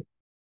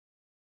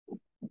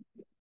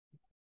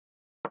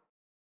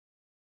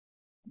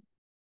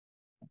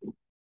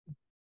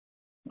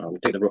 We'll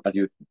take the rook as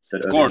you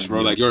said. Of course,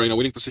 bro. Like you're in a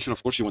winning position.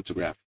 Of course, you want to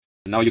grab.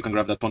 And now you can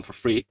grab that pawn for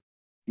free.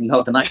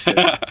 No, the knight.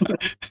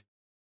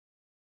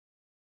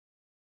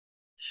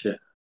 Shit.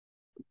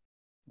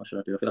 What should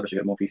I do? I feel like I should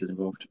get more pieces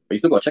involved. But you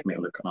still got a checkmate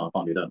on the. No, I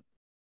can't do that.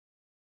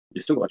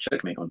 You still got a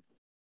checkmate on.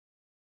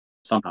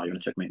 Somehow you're gonna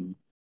checkmate me.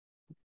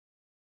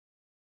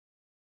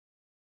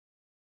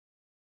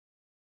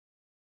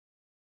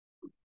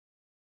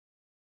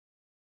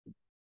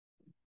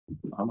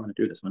 I'm gonna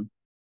do this, man.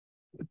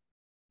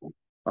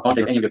 I can't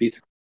take any of your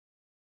pieces.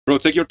 Bro,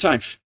 take your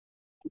time.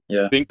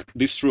 Yeah. Think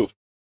this through.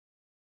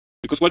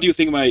 Because what do you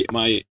think my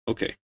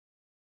okay.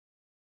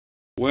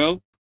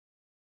 Well.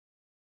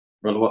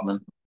 Roll what, man?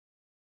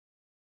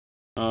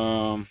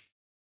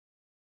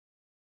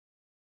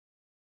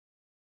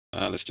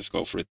 Let's just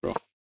go for it, bro.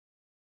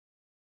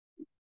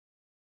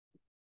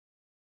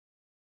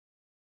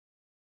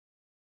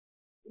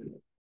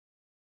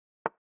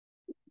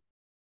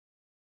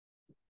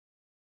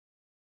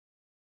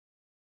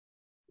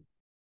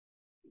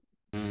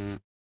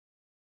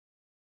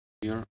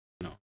 Here?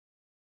 No.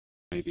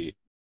 Maybe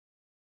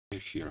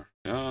here.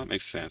 Yeah,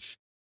 makes sense.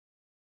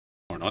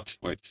 Or not.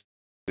 Wait.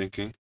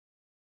 Thinking.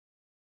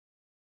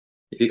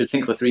 If you could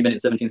think for 3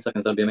 minutes, 17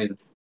 seconds, that'd be amazing.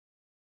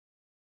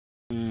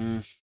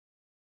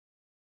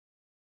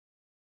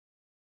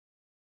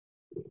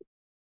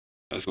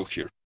 Let's go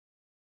here.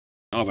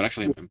 No, but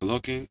actually I'm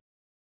blocking.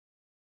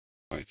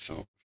 Wait,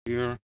 so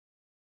here.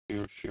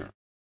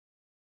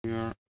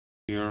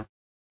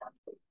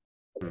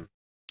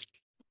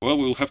 Well,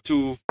 we'll have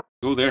to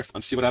go there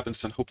and see what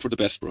happens and hope for the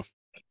best, bro.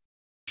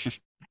 I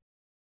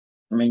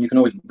mean, you can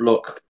always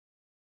block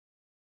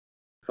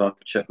if I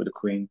check with the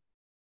queen.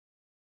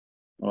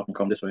 Or I can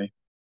come this way.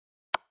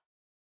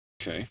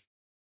 Okay.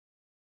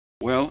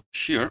 Well,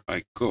 here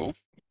I go.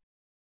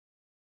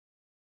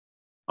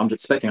 I'm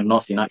just expecting a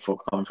nasty knight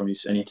fork coming from you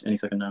any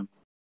second now.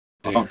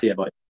 There. I can't see it,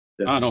 but...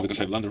 No,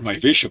 because I blundered my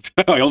bishop.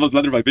 I almost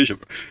blundered my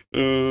bishop.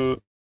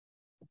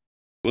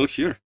 well,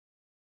 here.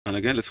 And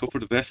again, let's hope for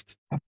the best.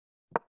 I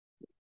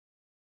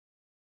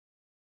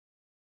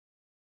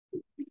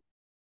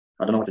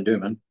don't know what to do,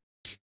 man.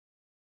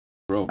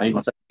 Bro. I need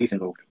my second piece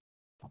involved.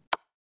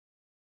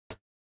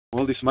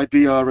 Well, this might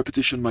be a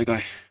repetition, my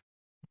guy.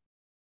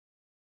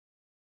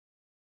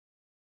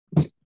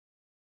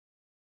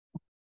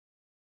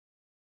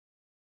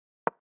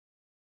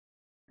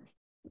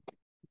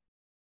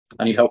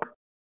 I need help.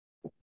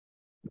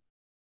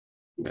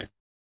 Okay.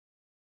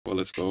 Well,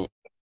 let's go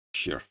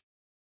here.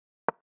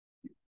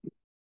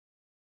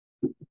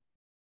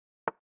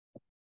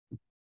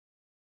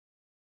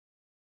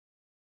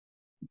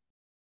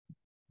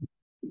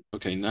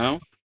 Okay, now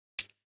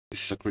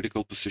this is a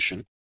critical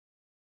position.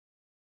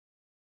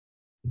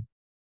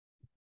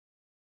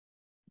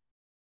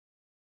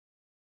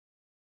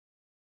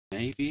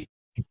 Maybe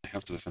I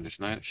have to defend this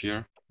knight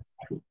here.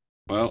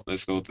 Well,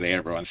 let's go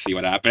there, bro, and see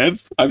what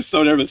happens. I'm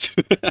so nervous.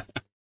 Yeah.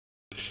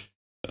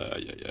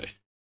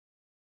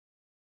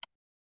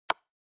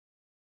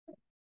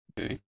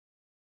 Okay.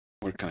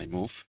 Where can I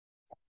move?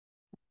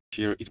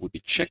 Here it would be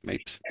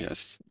checkmate,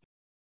 yes.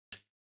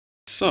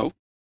 So,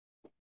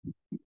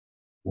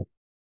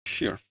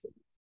 here.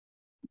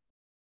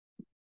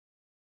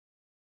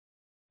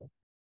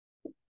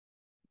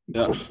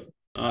 Yeah.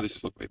 This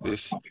is look like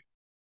this.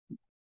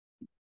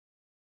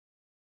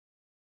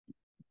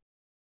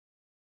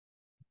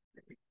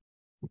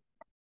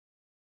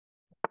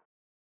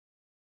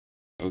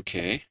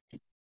 Okay.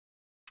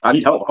 I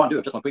need help. I can't do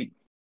it. Just my queen.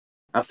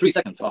 I have 3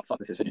 seconds. Oh, fuck,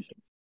 this is finished.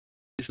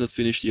 It's not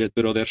finished yet,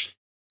 brother.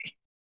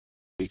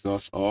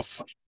 Because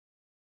of...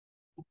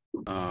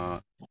 yeah,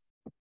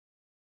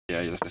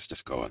 let's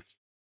just go on.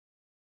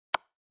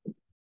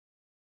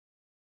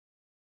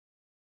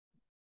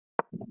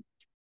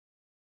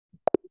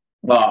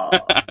 Oh.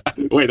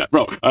 Wait,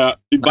 bro.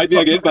 Invite me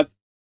again, but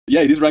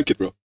yeah, it is ranked,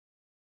 bro.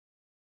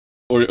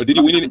 Or did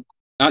you win it?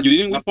 You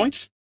didn't win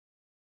points?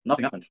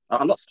 Nothing happened.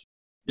 I lost.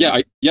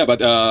 Yeah,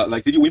 but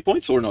like, did you win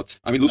points or not?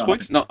 I mean, lose No,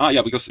 points? No.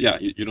 Yeah, because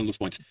you don't lose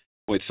points.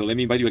 Wait, so let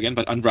me invite you again,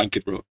 but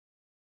unranked, bro.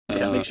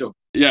 Yeah, make sure.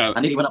 Yeah.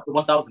 I nearly went up to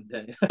 1,000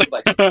 then.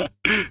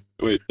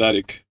 Wait,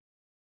 Tarek.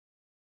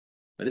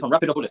 This one,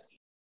 rapid or bullet?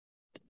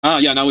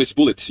 Yeah, now it's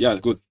bullets. Yeah,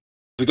 good.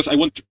 Because I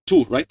want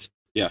 2, right?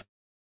 Yeah.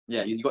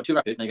 Yeah, you got 2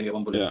 rapid, now you're gonna get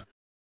 1 bullet. Yeah.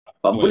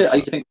 But Well, bullet, so I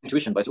used to think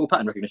intuition, but it's all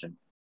pattern recognition.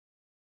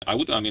 I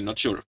mean, not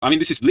sure. I mean,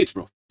 this is Blitz,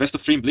 bro. Best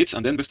of 3 in Blitz,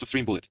 and then best of 3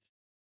 in bullet.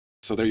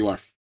 So there you are.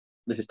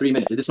 This is 3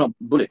 minutes. Is this not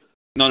bullet?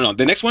 No.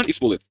 The next one is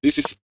bullet. This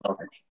is...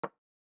 Okay. I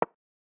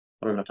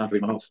don't even have time to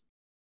read my notes.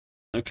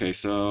 Okay,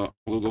 so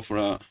we'll go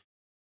for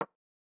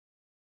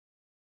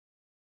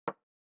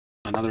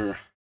another...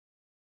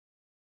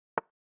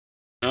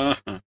 Well,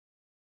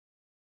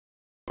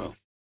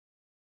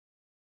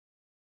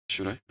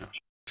 should I? No.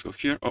 Let's go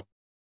here. Oh.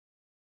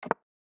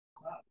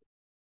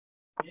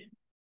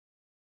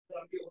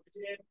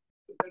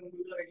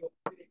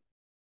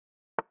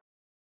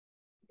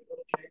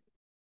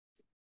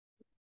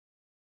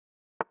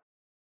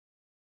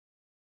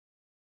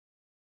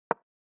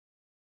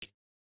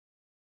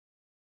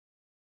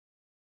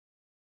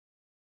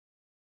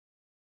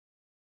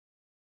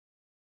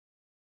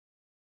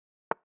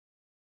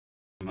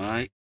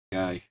 My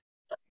guy.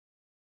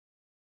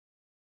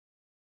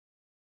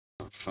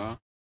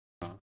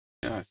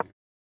 Yeah, I think.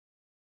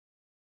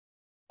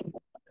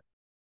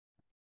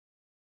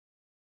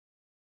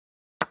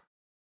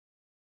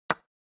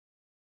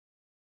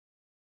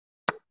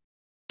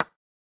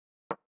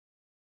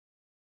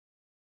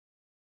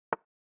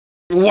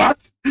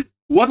 What?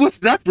 What was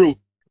that, bro?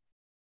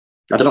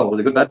 I don't know. Was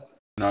it good, bad?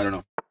 No, I don't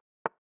know.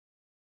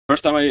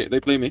 First time they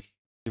play me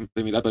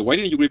that, but why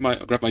didn't you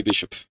grab my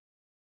bishop?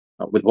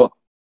 With what?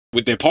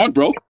 With the pawn,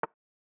 bro.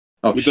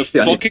 Oh, with shit,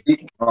 the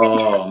fucking...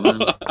 Oh,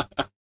 man.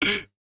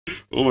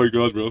 Oh my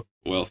god, bro.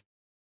 Well,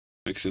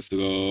 makes sense to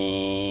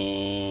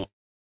go...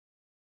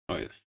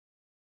 Wait.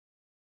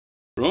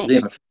 Bro. I didn't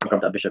even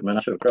grab that bishop, man.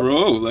 I should have grabbed.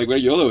 Bro, like, we're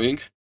YOLOing.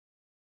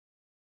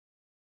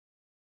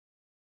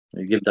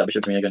 You give that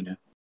bishop to me again, yeah.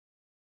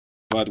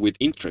 But with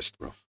interest,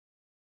 bro.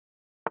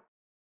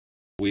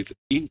 With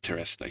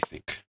interest, I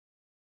think.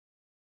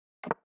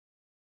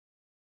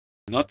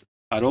 Not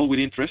at all with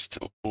interest,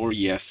 or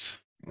yes.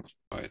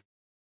 Right.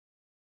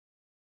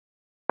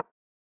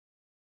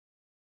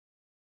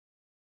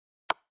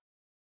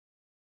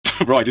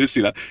 Bro, I didn't see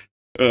that.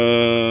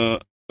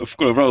 Of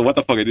course, bro, what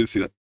the fuck, I didn't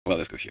see that. Well,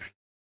 let's go here.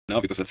 Now,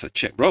 because that's a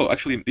check. Bro,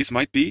 actually, this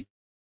might be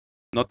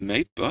not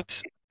mate,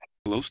 but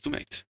close to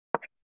mate.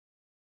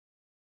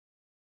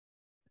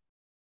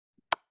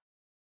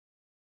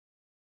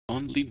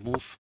 Only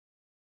move.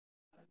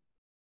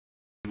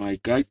 My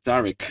guy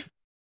Tarek.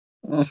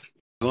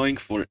 Going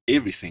for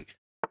everything.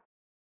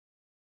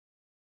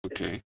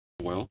 Okay,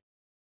 well,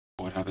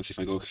 what happens if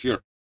I go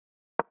here?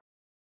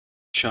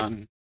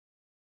 Chan.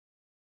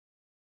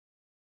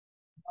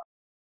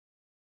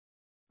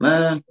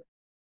 Man.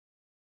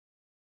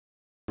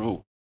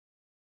 Bro.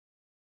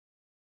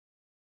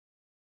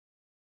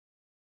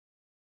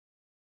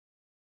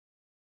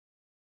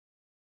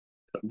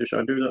 Should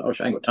I do that? Oh,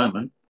 shit, I ain't got time,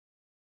 man.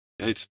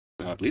 Yeah, it's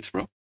Blitz,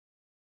 bro.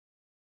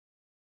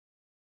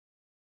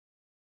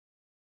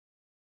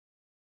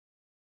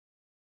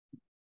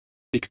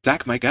 Tic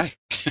tac, my guy.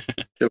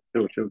 Chill.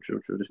 This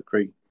is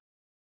crazy.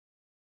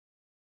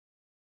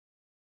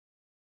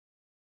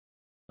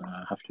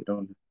 I have to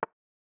do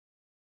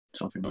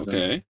something like that.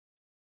 Okay.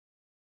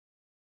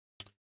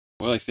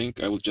 Well, I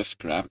think I will just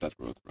grab that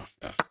rook, bro.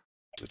 Yeah,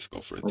 let's go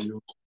for it.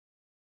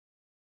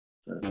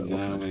 And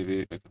now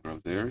maybe I can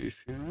grab there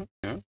if you,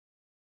 yeah,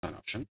 an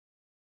option.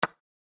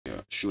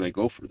 Yeah, should I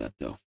go for that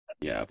though?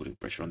 Yeah, putting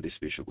pressure on this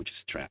bishop, which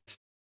is trapped.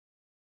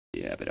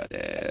 Yeah,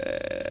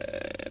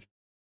 brother.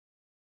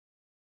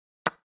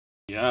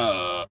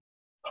 Yeah.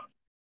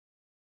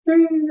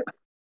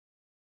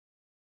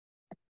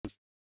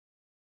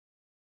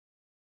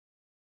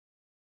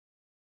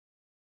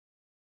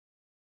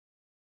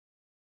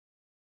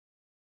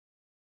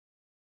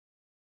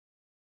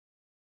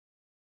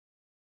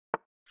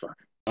 Fuck.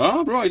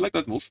 Oh, bro, I like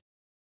that move.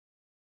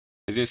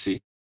 I didn't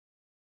see.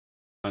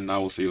 And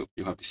now also you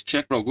have this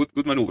check, bro.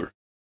 Good maneuver.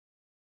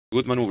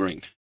 Good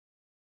maneuvering.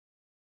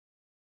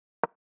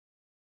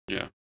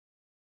 Yeah.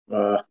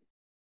 Gonna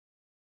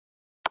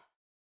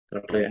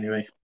play it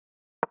anyway.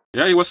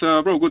 Yeah, it was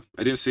bro, good.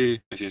 I didn't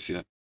see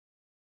that.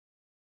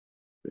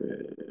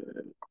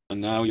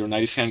 And now your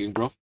knight is hanging,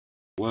 bro.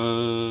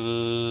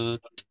 What?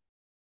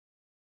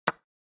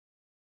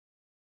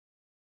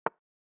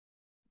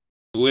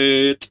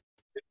 Wait.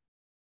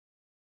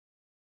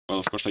 Well,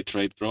 of course I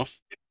trade, bro.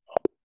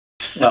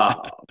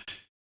 Well,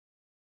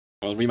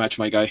 rematch,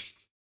 my guy.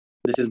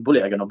 this is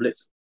bullet again or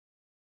blitz.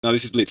 No,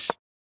 this is Blitz.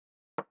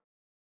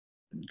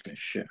 Okay,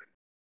 shit.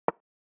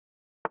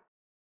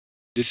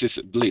 This is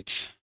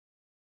Blitz.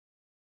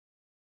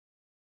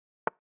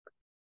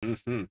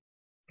 Mm-hmm.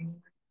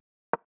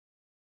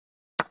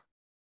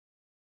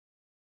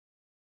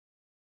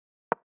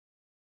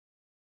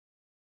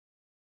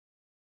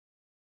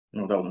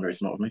 No, that wasn't very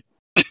smart of me.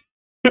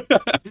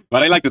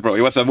 But I liked it, bro.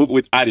 It was a move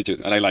with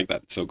attitude, and I like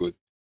that. So good.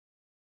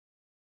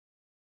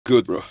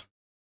 Good, bro.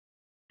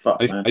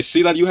 Fuck, man. I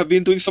see that you have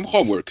been doing some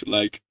homework,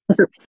 like...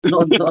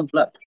 not on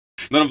black.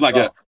 Not on black,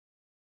 yeah.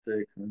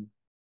 I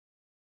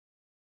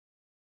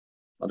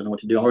don't know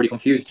what to do. I'm already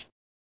confused.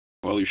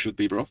 Well, you should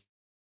be, bro.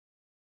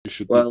 You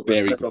should be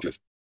very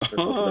confused.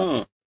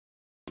 Bro,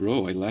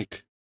 I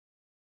like.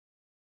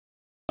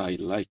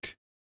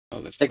 Oh,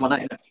 let's take my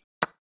knight.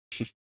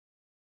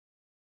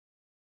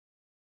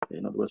 Okay,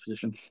 not the worst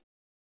position.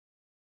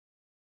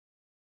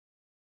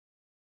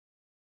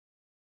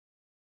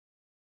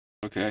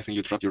 Okay, I think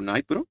you dropped your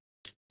knight, bro.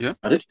 Yeah.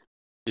 I did?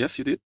 Yes,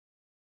 you did.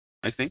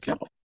 I think, yeah.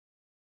 Oh.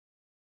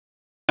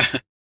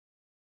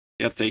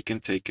 Yeah,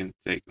 taken.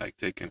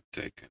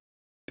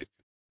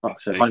 Oh,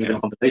 so finally been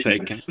a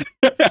compensation.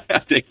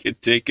 Take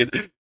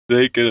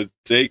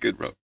it,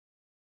 bro.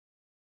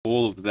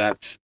 All of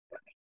that.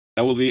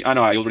 That will be. I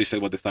know I already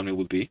said what the thumbnail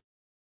will be,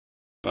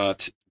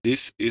 but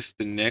this is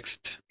the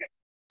next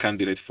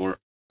candidate for,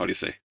 how do you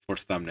say, for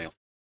thumbnail.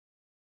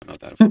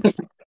 Not that, of course.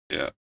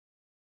 Yeah.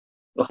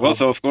 Well,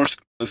 so of course,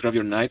 let's grab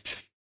your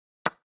knight.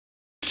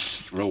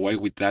 Bro, why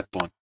with that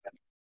pawn?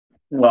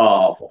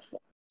 Oh,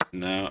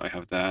 Now I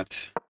have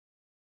that.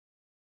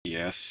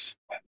 Yes.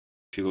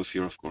 He goes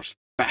here, of course.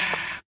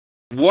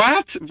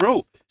 What,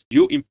 bro?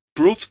 You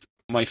improved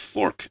my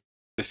fork.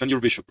 Defend your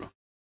bishop, bro.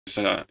 It's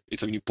an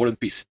important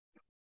piece.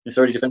 It's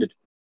already defended.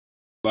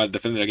 But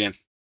defend it again.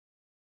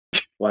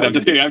 Why I'm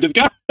just kidding.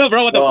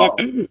 Bro, what the fuck?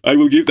 I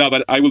will give that,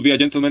 but I will be a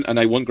gentleman and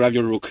I won't grab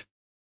your rook.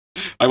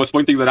 I was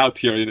pointing that out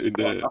here in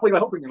the... I thought you were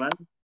helping me, man.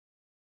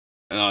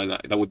 No,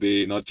 that would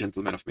be not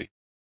gentleman of me.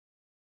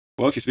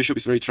 Well, his bishop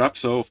is very trapped,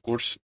 so of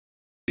course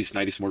this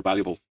knight is more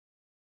valuable.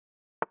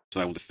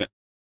 So I will defend.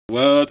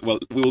 What? Well,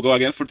 we will go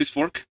again for this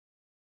fork.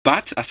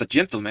 But as a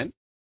gentleman,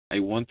 I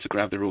want to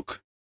grab the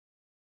rook.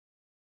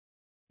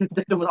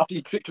 After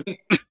you tricked me.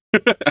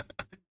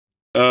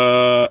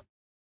 Bro,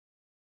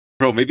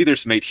 maybe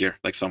there's mate here,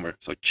 like somewhere.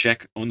 So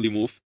check, only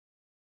move.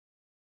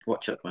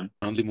 What check, man?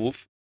 Only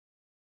move.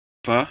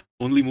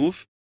 Only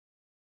move.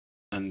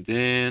 And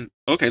then...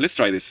 Okay, let's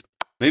try this.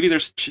 Maybe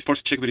there's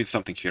forced checkmating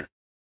something here.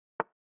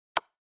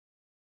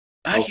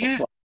 Yeah.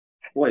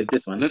 What is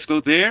this, man? Let's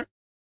go there.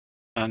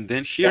 And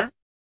then here.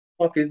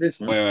 What the fuck is this,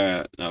 man?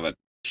 Wait. No, but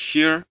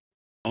here.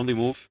 Only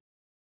move.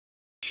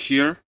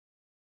 Here.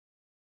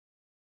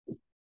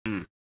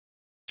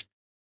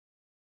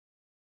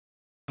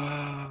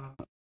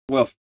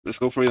 Well, let's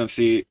go for it and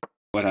see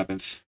what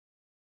happens.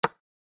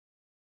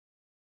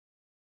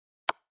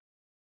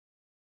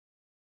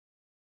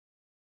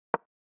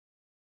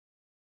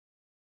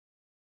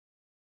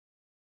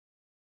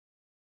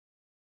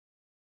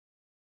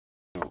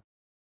 Oh.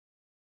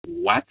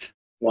 What?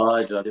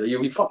 Why did I do that?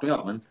 You fucked me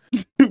up, man.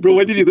 Bro,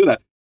 why did you do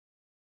that?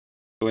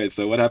 Wait,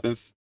 so what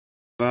happens?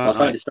 I was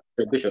trying to distract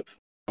the bishop.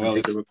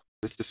 Well,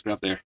 let's just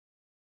grab there.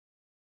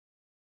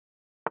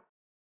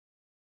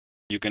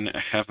 You can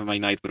have my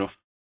knight, bro.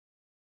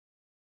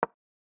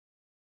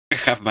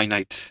 Have my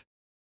knight.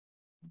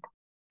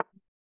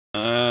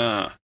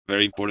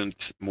 Very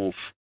important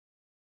move.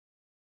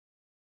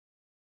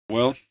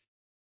 Well,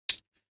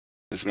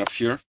 let's grab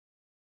here.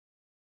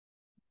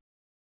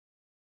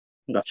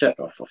 That check,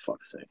 oh, for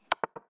fuck's sake.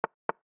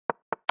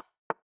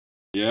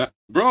 Yeah,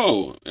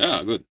 bro.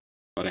 Yeah, good.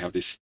 But I have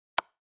this.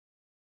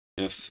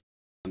 Yes,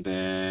 and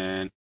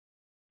then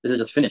This is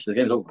just finished. The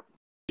game's over.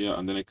 yeah,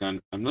 and then I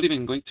can. I'm not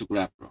even going to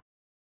grab, bro.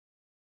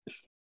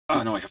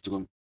 Oh no, I have to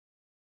go.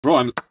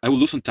 Bro, I will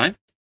lose some time.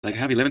 Like I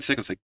have 11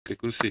 seconds. I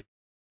couldn't see.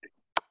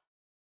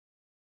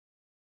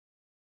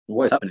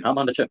 What is happening? How am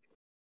I on the check?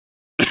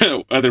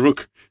 The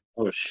rook.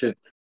 Oh shit.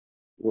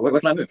 Where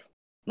can I move?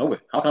 No way.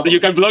 How can I? You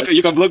can block.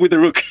 You can block with the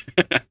rook.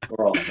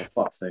 Oh, for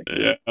fuck's sake.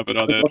 Yeah,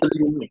 but on that. What's the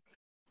legal move?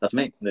 That's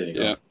me. There you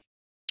go. Yeah.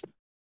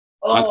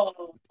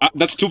 Oh,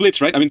 That's 2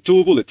 blitz, right? I mean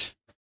 2 bullet.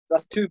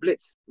 that's 2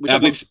 blitz. Yeah,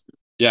 blitz.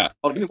 Yeah.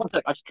 Oh, give me 1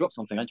 sec. I just dropped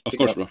something. Of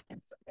course, bro.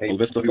 Hey, Well,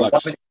 best of we got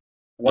luck. 1 minute.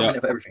 1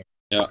 minute for everything.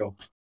 Yeah. Let's go.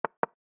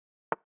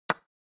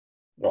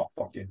 Oh,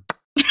 fuck you.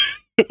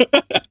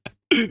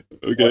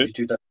 Okay.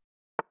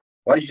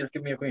 Why did you just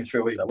give me a queen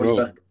straight away? Like, what are you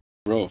doing?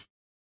 Bro.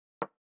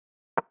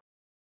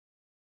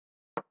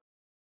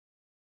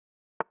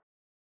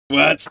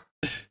 What?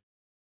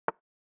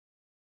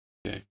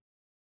 Okay.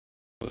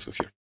 Let's go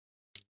here.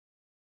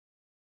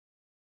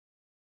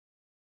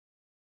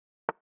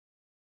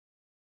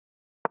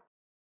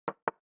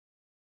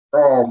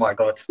 Oh my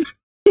god.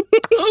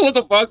 What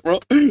the fuck, bro?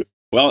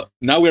 Well,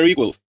 now we're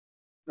equal.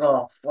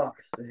 Oh,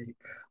 fuck's sake.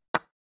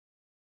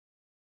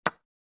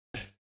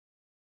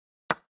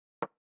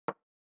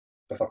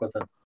 The fuck was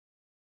that?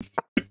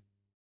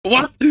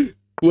 What?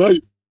 Why?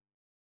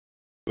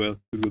 Well,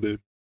 let's go there.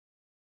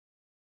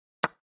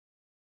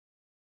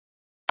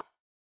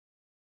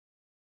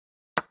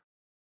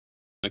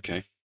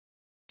 Okay.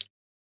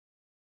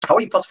 How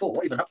are you +4?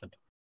 What even happened?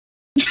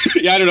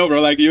 Yeah, I don't know,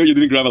 bro. Like you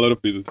didn't grab a lot of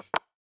pieces.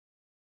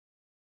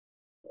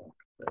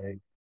 Okay.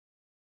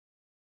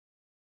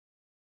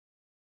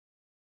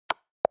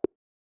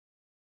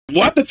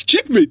 What? That's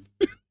checkmate.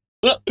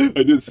 I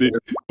didn't see.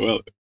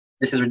 Well,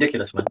 this is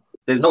ridiculous, man.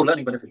 There's no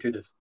learning benefit to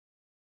this.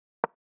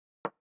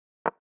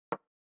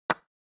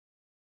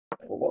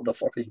 Well, what the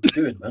fuck are you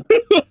doing, man?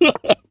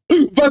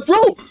 But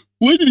bro,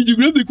 why did you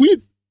grab the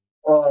queen?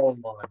 Oh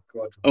my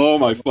god. Oh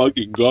my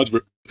fucking god,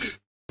 bro.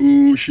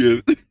 Oh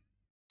shit.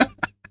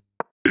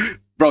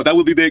 Bro, that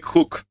will be the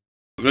hook.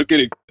 I'm not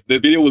kidding. The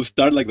video will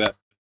start like that.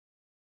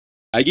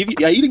 I even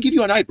give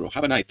you a knight, bro.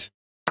 Have a knight.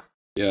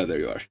 Yeah, there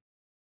you are.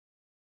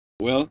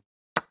 Well,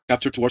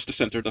 capture towards the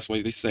center. That's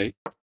what they say.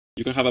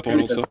 You can have a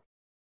pawn also.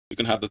 You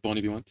can have the pawn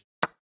if you want.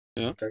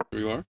 Yeah, okay. There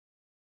you are.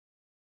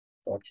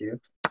 Fuck you.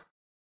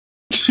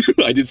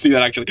 I didn't see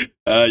that actually.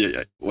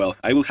 Yeah. Well,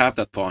 I will have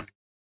that pawn.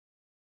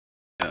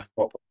 Yeah.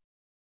 What?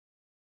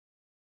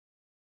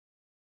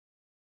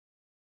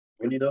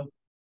 Really though?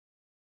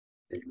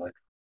 Yeah, you might.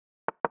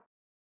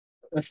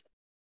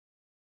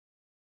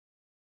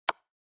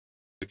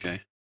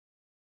 Okay.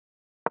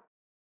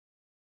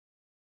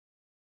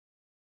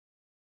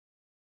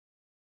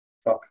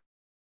 Fuck.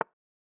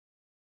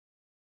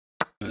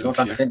 There's no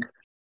time to think.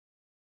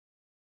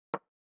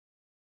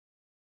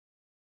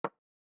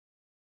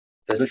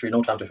 There's literally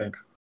no time to think.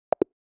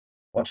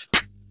 What?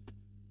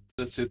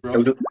 That's it, bro.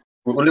 We'll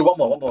do one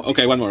more.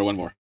 Okay, one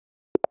more.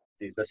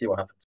 Please, let's see what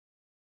happens.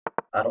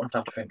 I don't have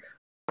time to think.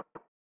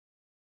 What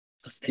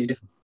the fuck are you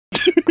doing?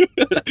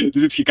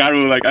 This is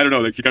Hikaru, like, I don't know,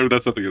 like, Hikaru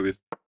does something like this.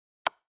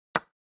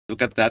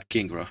 Look at that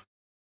king, bro.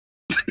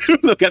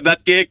 Look at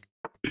that king.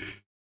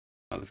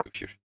 Oh, let's go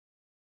here.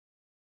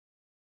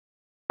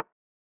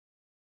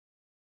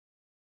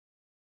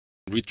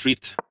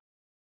 Retreat.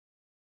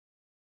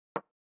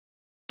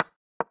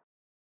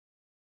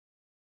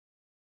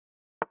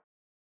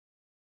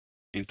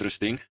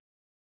 Interesting.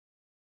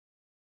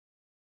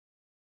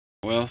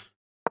 Well,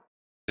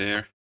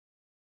 there.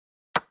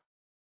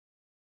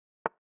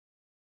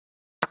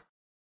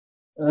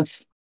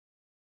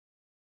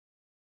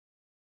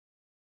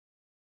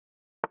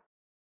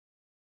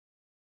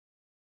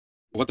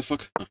 What the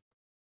fuck? Huh.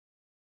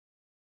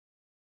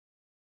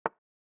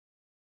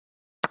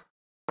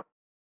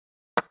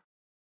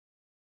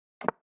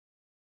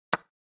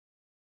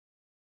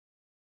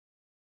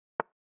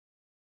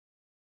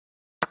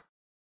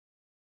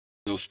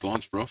 Those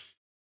spawns, bro.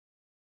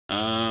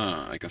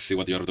 Ah, I can see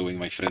what you're doing,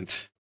 my friend.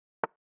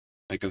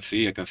 I can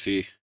see.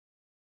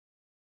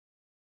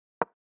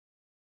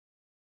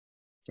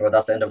 Well,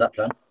 that's the end of that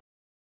plan.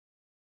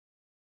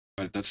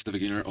 But that's the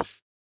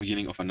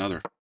beginning of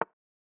another.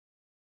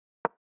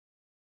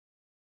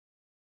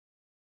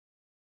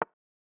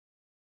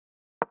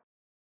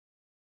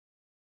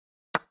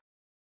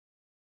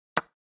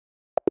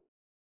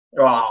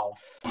 Wow.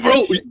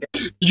 Bro,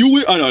 you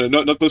were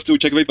not supposed to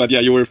checkmate, but yeah,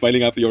 you were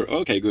piling up your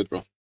okay, good,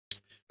 bro.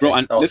 Bro,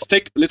 and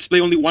let's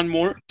play only one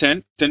more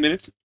 10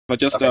 minutes, but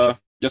just a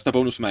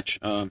bonus match.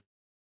 And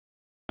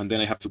then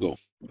I have to go.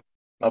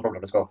 No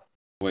problem, let's go.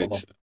 Wait.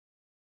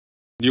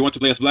 Do you want to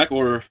play as black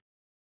or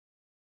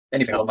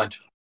anything? I don't mind.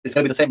 It's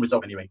gonna be the same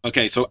result anyway.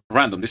 Okay, so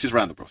random. This is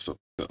random, bro. So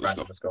let's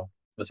go. Let's go.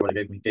 Let's see what it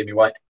gave me. Gave me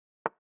white.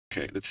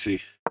 Okay, let's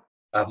see.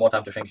 I have more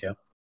time to think here.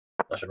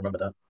 I should remember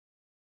that.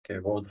 Okay,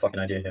 what was the fucking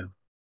idea here?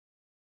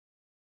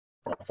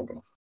 Oh, I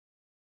forgot.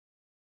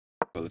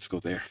 Well, let's go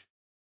there.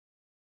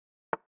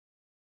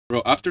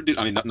 Bro, after this,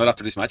 I mean, not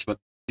after this match, but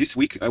this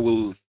week I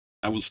will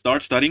I will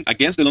start studying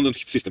against the London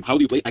system. How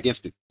do you play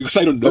against it? Because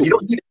I don't know. But you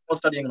don't need it for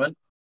studying, man.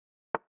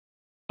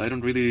 I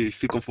don't really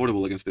feel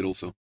comfortable against it.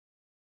 Also,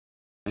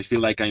 I feel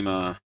like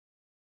I'm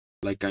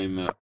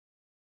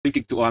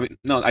thinking to. I mean,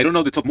 no, I don't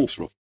know the top moves,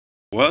 bro.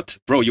 What,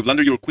 bro? You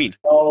blunder your queen.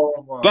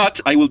 Oh my.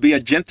 But I will be a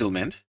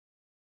gentleman.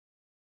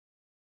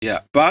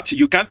 Yeah, but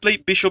you can't play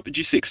bishop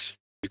g6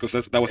 because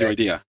that was your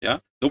idea. Yeah,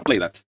 don't play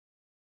that.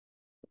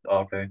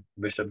 Okay,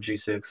 bishop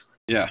g6.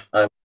 Yeah.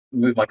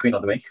 Move my queen out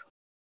of the way.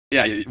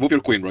 Yeah, move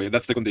your queen, bro.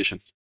 That's the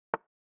condition.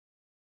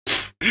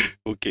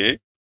 Okay.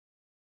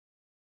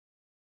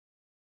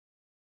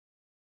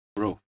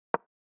 Bro.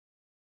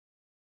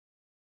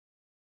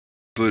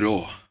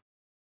 Bro.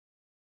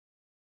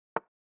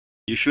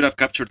 You should have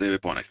captured the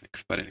pawn, I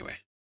think. But anyway.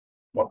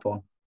 What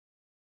pawn?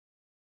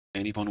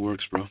 Any pawn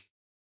works, bro.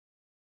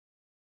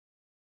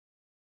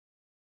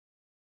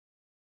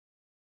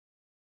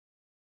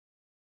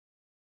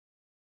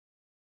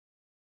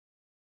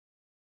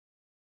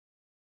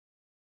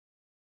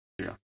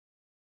 Yeah.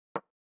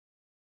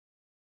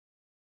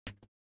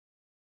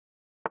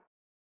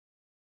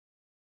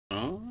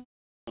 Oh,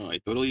 I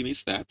totally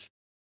missed that,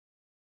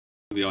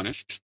 to be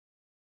honest.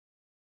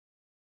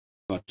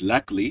 But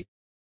luckily,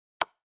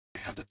 I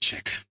have the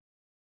check.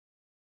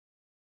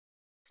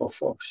 For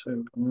fuck's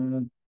sake.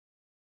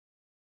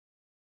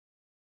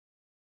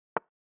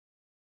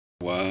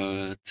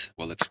 What?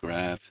 Well, let's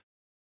grab.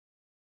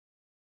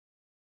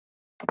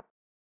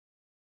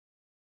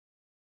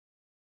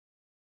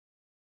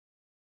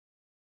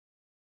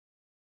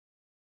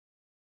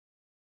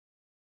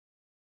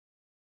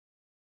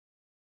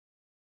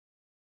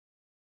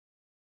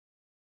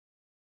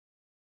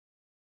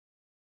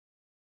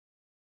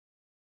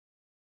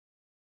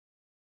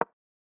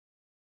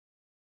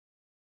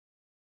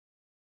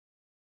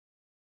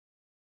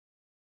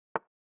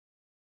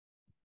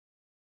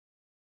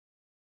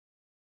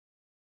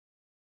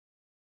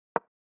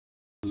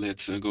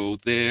 Let's go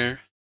there.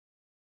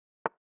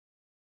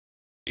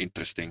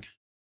 Interesting.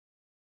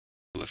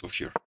 Let's go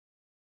here.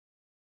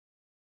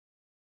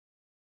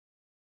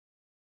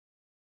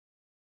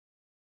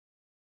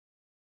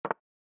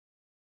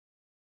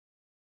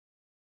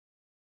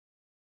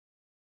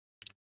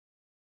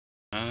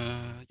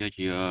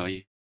 Yeah.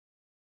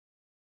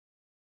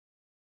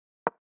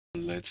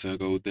 Let's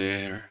go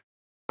there.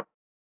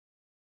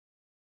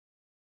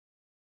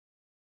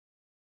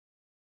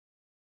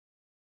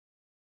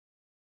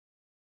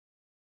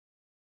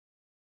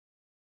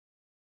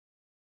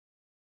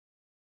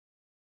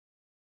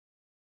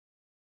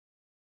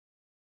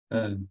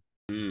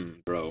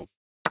 Bro.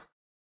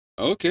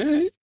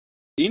 Okay.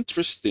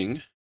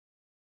 Interesting.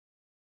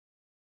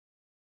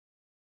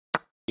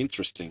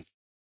 Interesting.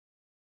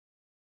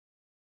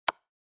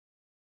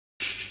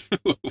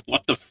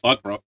 What the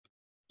fuck, bro?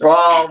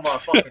 Oh my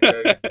fucking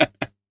god.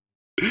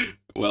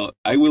 Well,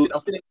 I will.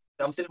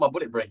 I'm still in my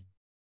bullet brain.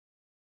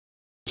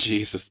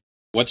 Jesus.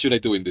 What should I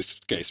do in this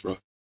case, bro?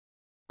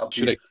 Up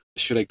to you.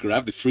 Should I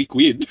grab the free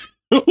queen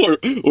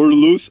or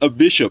lose a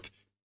bishop?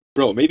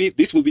 Bro, maybe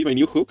this will be my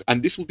new hook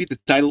and this will be the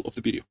title of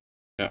the video.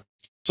 Yeah.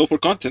 So for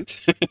content,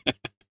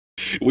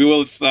 we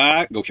will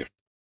go here.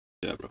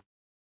 Yeah, bro.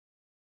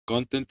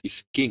 Content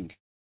is king.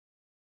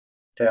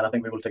 Okay, and I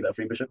think we will take that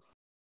free bishop.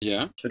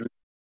 Yeah. Should we?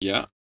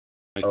 Yeah.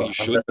 I think you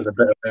should. Unless there's a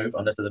better move.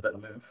 Unless there's a better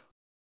move.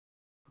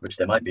 Which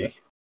there might be.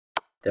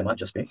 There might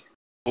just be.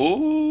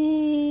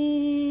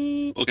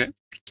 Oh, okay.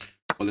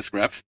 Well, let's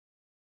grab.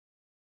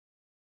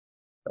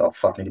 Oh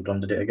fuck, nearly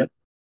blundered it again.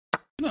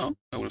 No,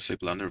 I wouldn't say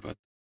blunder, but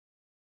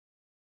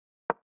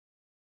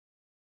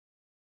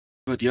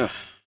yeah.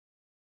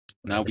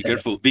 Now be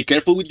careful. Be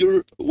careful with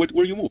your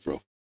where you move,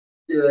 bro.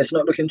 Yeah, it's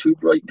not looking too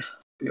bright, to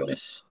be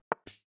honest.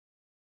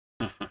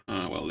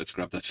 Well, let's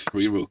grab that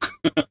free rook.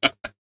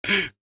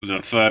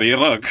 The free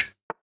rook.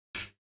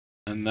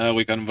 And now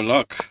we can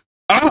block.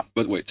 Ah!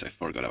 But wait, I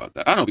forgot about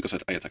that. Ah, no, because I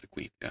attacked the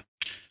queen. Yeah.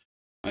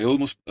 I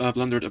almost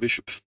blundered a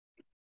bishop.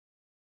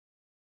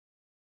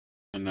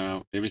 And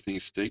now everything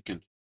is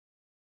taken.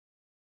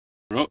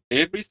 Bro,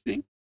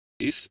 everything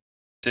is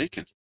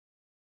taken.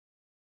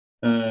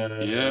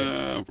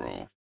 Yeah,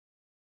 bro.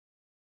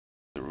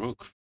 The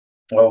rook.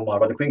 Oh my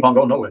god, the queen can't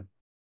go nowhere.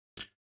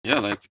 Yeah,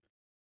 like,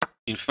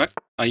 in fact,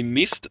 I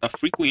missed a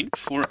free queen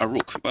for a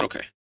rook, but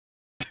okay.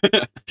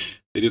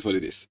 It is what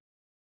it is.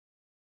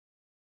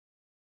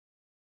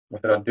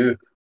 What did I do?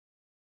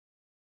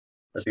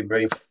 Let's be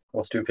brave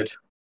or stupid.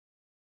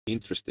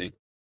 Interesting.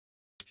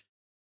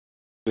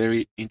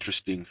 Very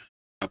interesting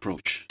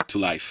approach to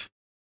life.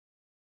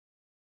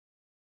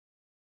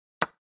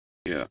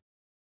 Yeah.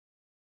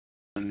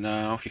 And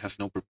now he has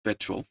no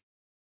perpetual.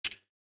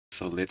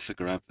 So let's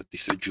grab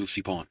this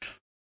juicy pawn.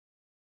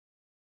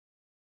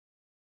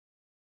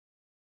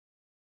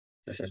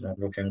 This is not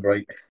looking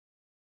great.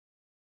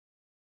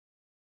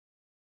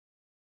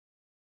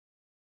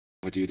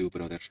 What do you do,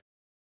 brother?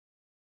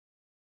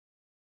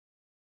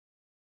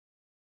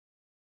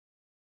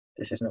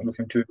 This is not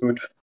looking too good.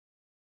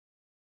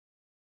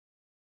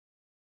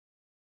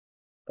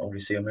 Don't really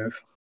see a move.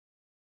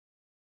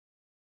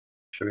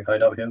 Should we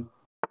hide out here?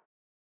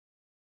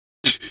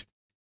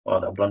 Oh,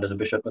 that blunders a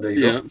bishop, but there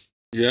you go.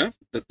 Yeah.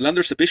 That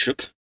Blunders a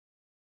bishop,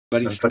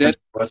 but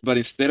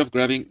instead of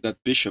grabbing that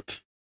bishop,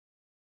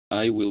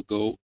 I will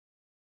go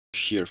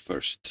here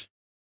first.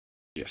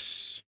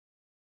 Yes.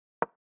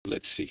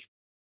 Let's see.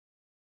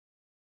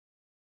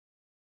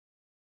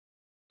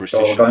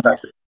 So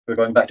we're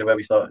going back to where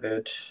we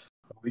started.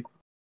 Are we?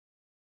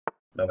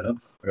 No, we're not.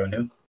 We're going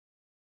here.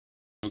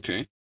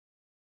 Okay.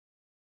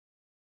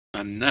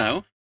 And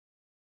now,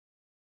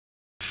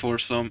 for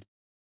some...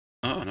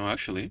 Oh, no,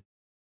 actually.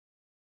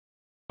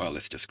 Well,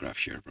 let's just grab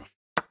here, bro.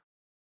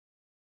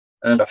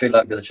 And I feel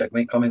like there's a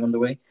checkmate coming on the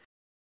way.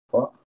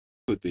 What?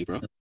 Could be,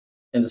 bro.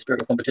 In the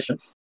spirit of competition.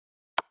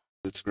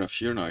 Let's grab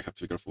here. Now I have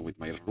to be careful with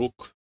my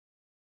rook.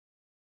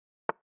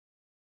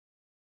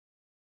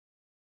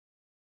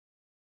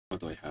 What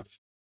do I have?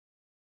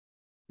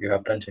 You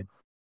have plenty.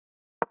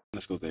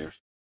 Let's go there.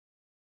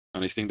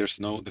 And I think there's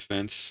no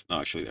defense.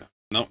 No, actually, yeah.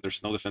 No,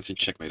 there's no defense in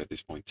checkmate at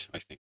this point, I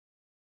think.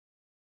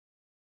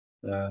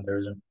 There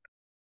isn't.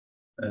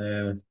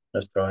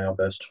 Let's try our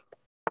best.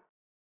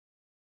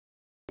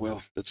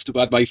 Well, that's too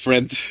bad, my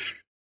friend.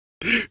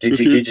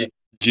 GG.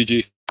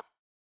 GG.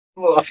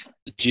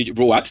 GG.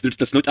 Bro, what?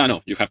 That's not... Ah,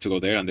 no. You have to go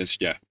there, and then...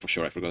 Yeah, for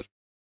sure. I forgot.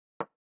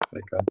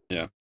 Okay.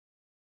 Yeah.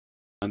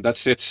 And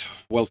that's it.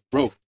 Well,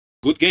 bro,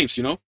 good games,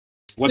 you know?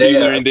 What do you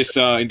learn in this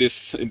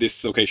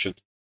occasion?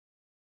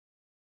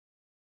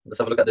 Let's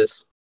have a look at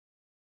this.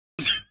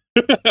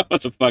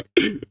 What the fuck,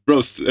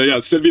 bro? Yeah,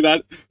 send me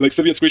that. Like,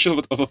 send me a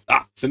screenshot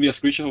send me a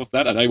screenshot of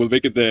that, and I will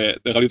make it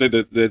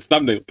the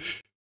thumbnail.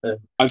 Yeah.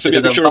 And send me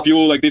a picture of you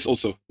like this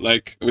also,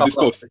 like with this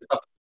post.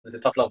 This is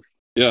tough love.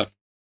 Yeah,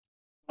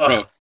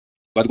 bro.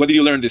 But what did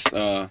you learn this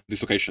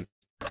occasion?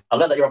 I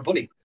learned that you're a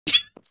bully.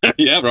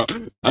 Yeah, bro.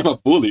 I'm a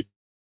bully.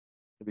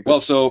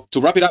 Well, so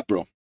to wrap it up,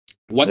 bro,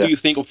 what do you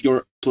think of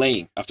your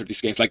playing after these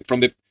games? Like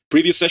from the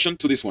previous session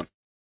to this one?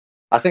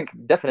 I think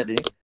definitely.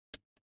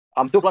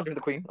 I'm still blundering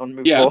the queen on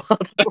move 4.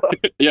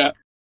 Yeah.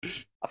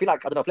 I feel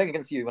like, I don't know, playing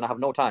against you when I have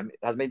no time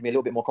has made me a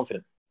little bit more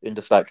confident in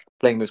just like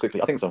playing moves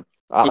quickly. I think so.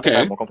 I think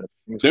I'm more confident.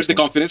 There's the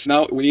confidence.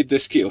 Now we need the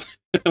skill.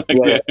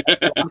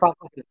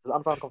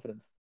 Unfound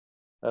confidence.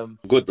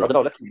 Good, bro. I don't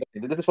know. Let's see.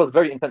 This was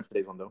very intense,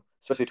 today's one, though,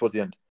 especially towards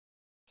the end.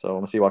 So I'm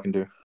gonna see what I can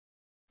do.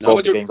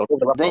 No,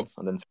 bro,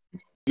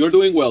 you're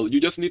doing well. You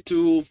just need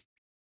to,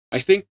 I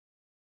think,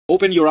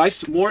 open your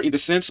eyes more in the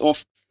sense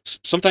of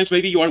sometimes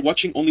maybe you are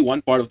watching only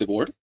one part of the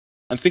board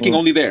and thinking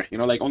only there, you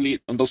know, like only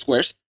on those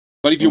squares.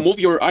 But if you move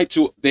your eye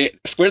to the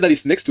square that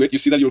is next to it, you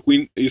see that your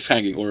queen is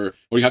hanging, or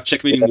you have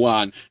checkmating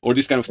one, or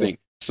this kind of thing.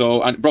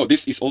 So, and bro,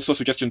 this is also a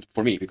suggestion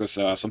for me, because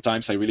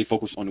sometimes I really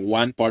focus on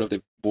one part of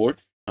the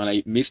board and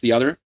I miss the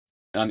other.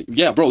 And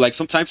yeah, bro, like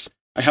sometimes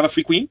I have a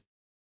free queen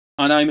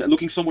and I'm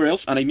looking somewhere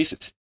else and I miss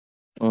it.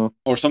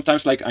 Or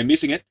sometimes like I'm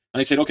missing it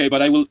and I said, okay,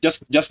 but I will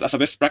just as a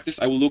best practice,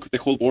 I will look the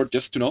whole board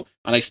just to know,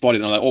 and I spot it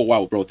and I'm like, oh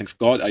wow, bro, thanks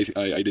God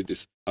I did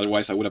this.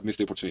 Otherwise I would have missed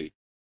the opportunity.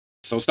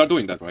 So start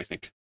doing that, bro, I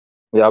think.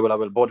 Yeah, I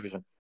will. Board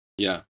vision.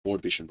 Yeah,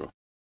 board vision, bro.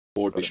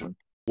 Board vision.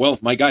 Well,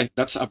 my guy,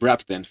 that's a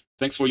wrap then.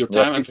 Thanks for your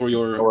time and for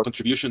your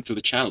contribution to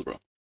the channel, bro.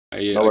 I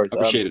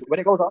appreciate it. When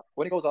it goes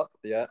up,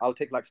 yeah, I'll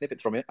take like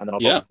snippets from it and then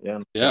I'll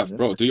post. Yeah,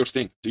 bro, do your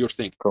thing.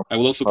 Cool. I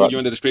will also put you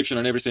in the description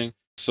and everything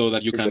so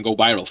that you can go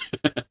viral.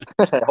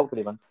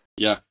 Hopefully, man.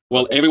 Yeah.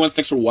 Well, everyone,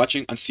 thanks for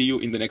watching and see you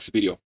in the next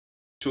video.